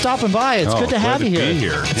 thanks for stopping by. It's good to have you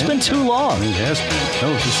here. It's been too long. It has been.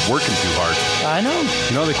 No, just working too hard. I know.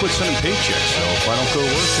 They quit sending paychecks, so if I don't go to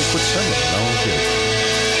work, they quit sending it. No, okay.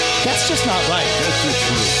 That's just not right. That's the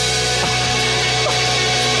truth.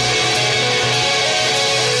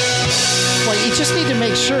 Well, you just need to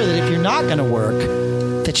make sure that if you're not going to work,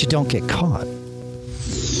 that you don't get caught.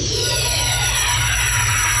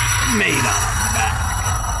 Made up.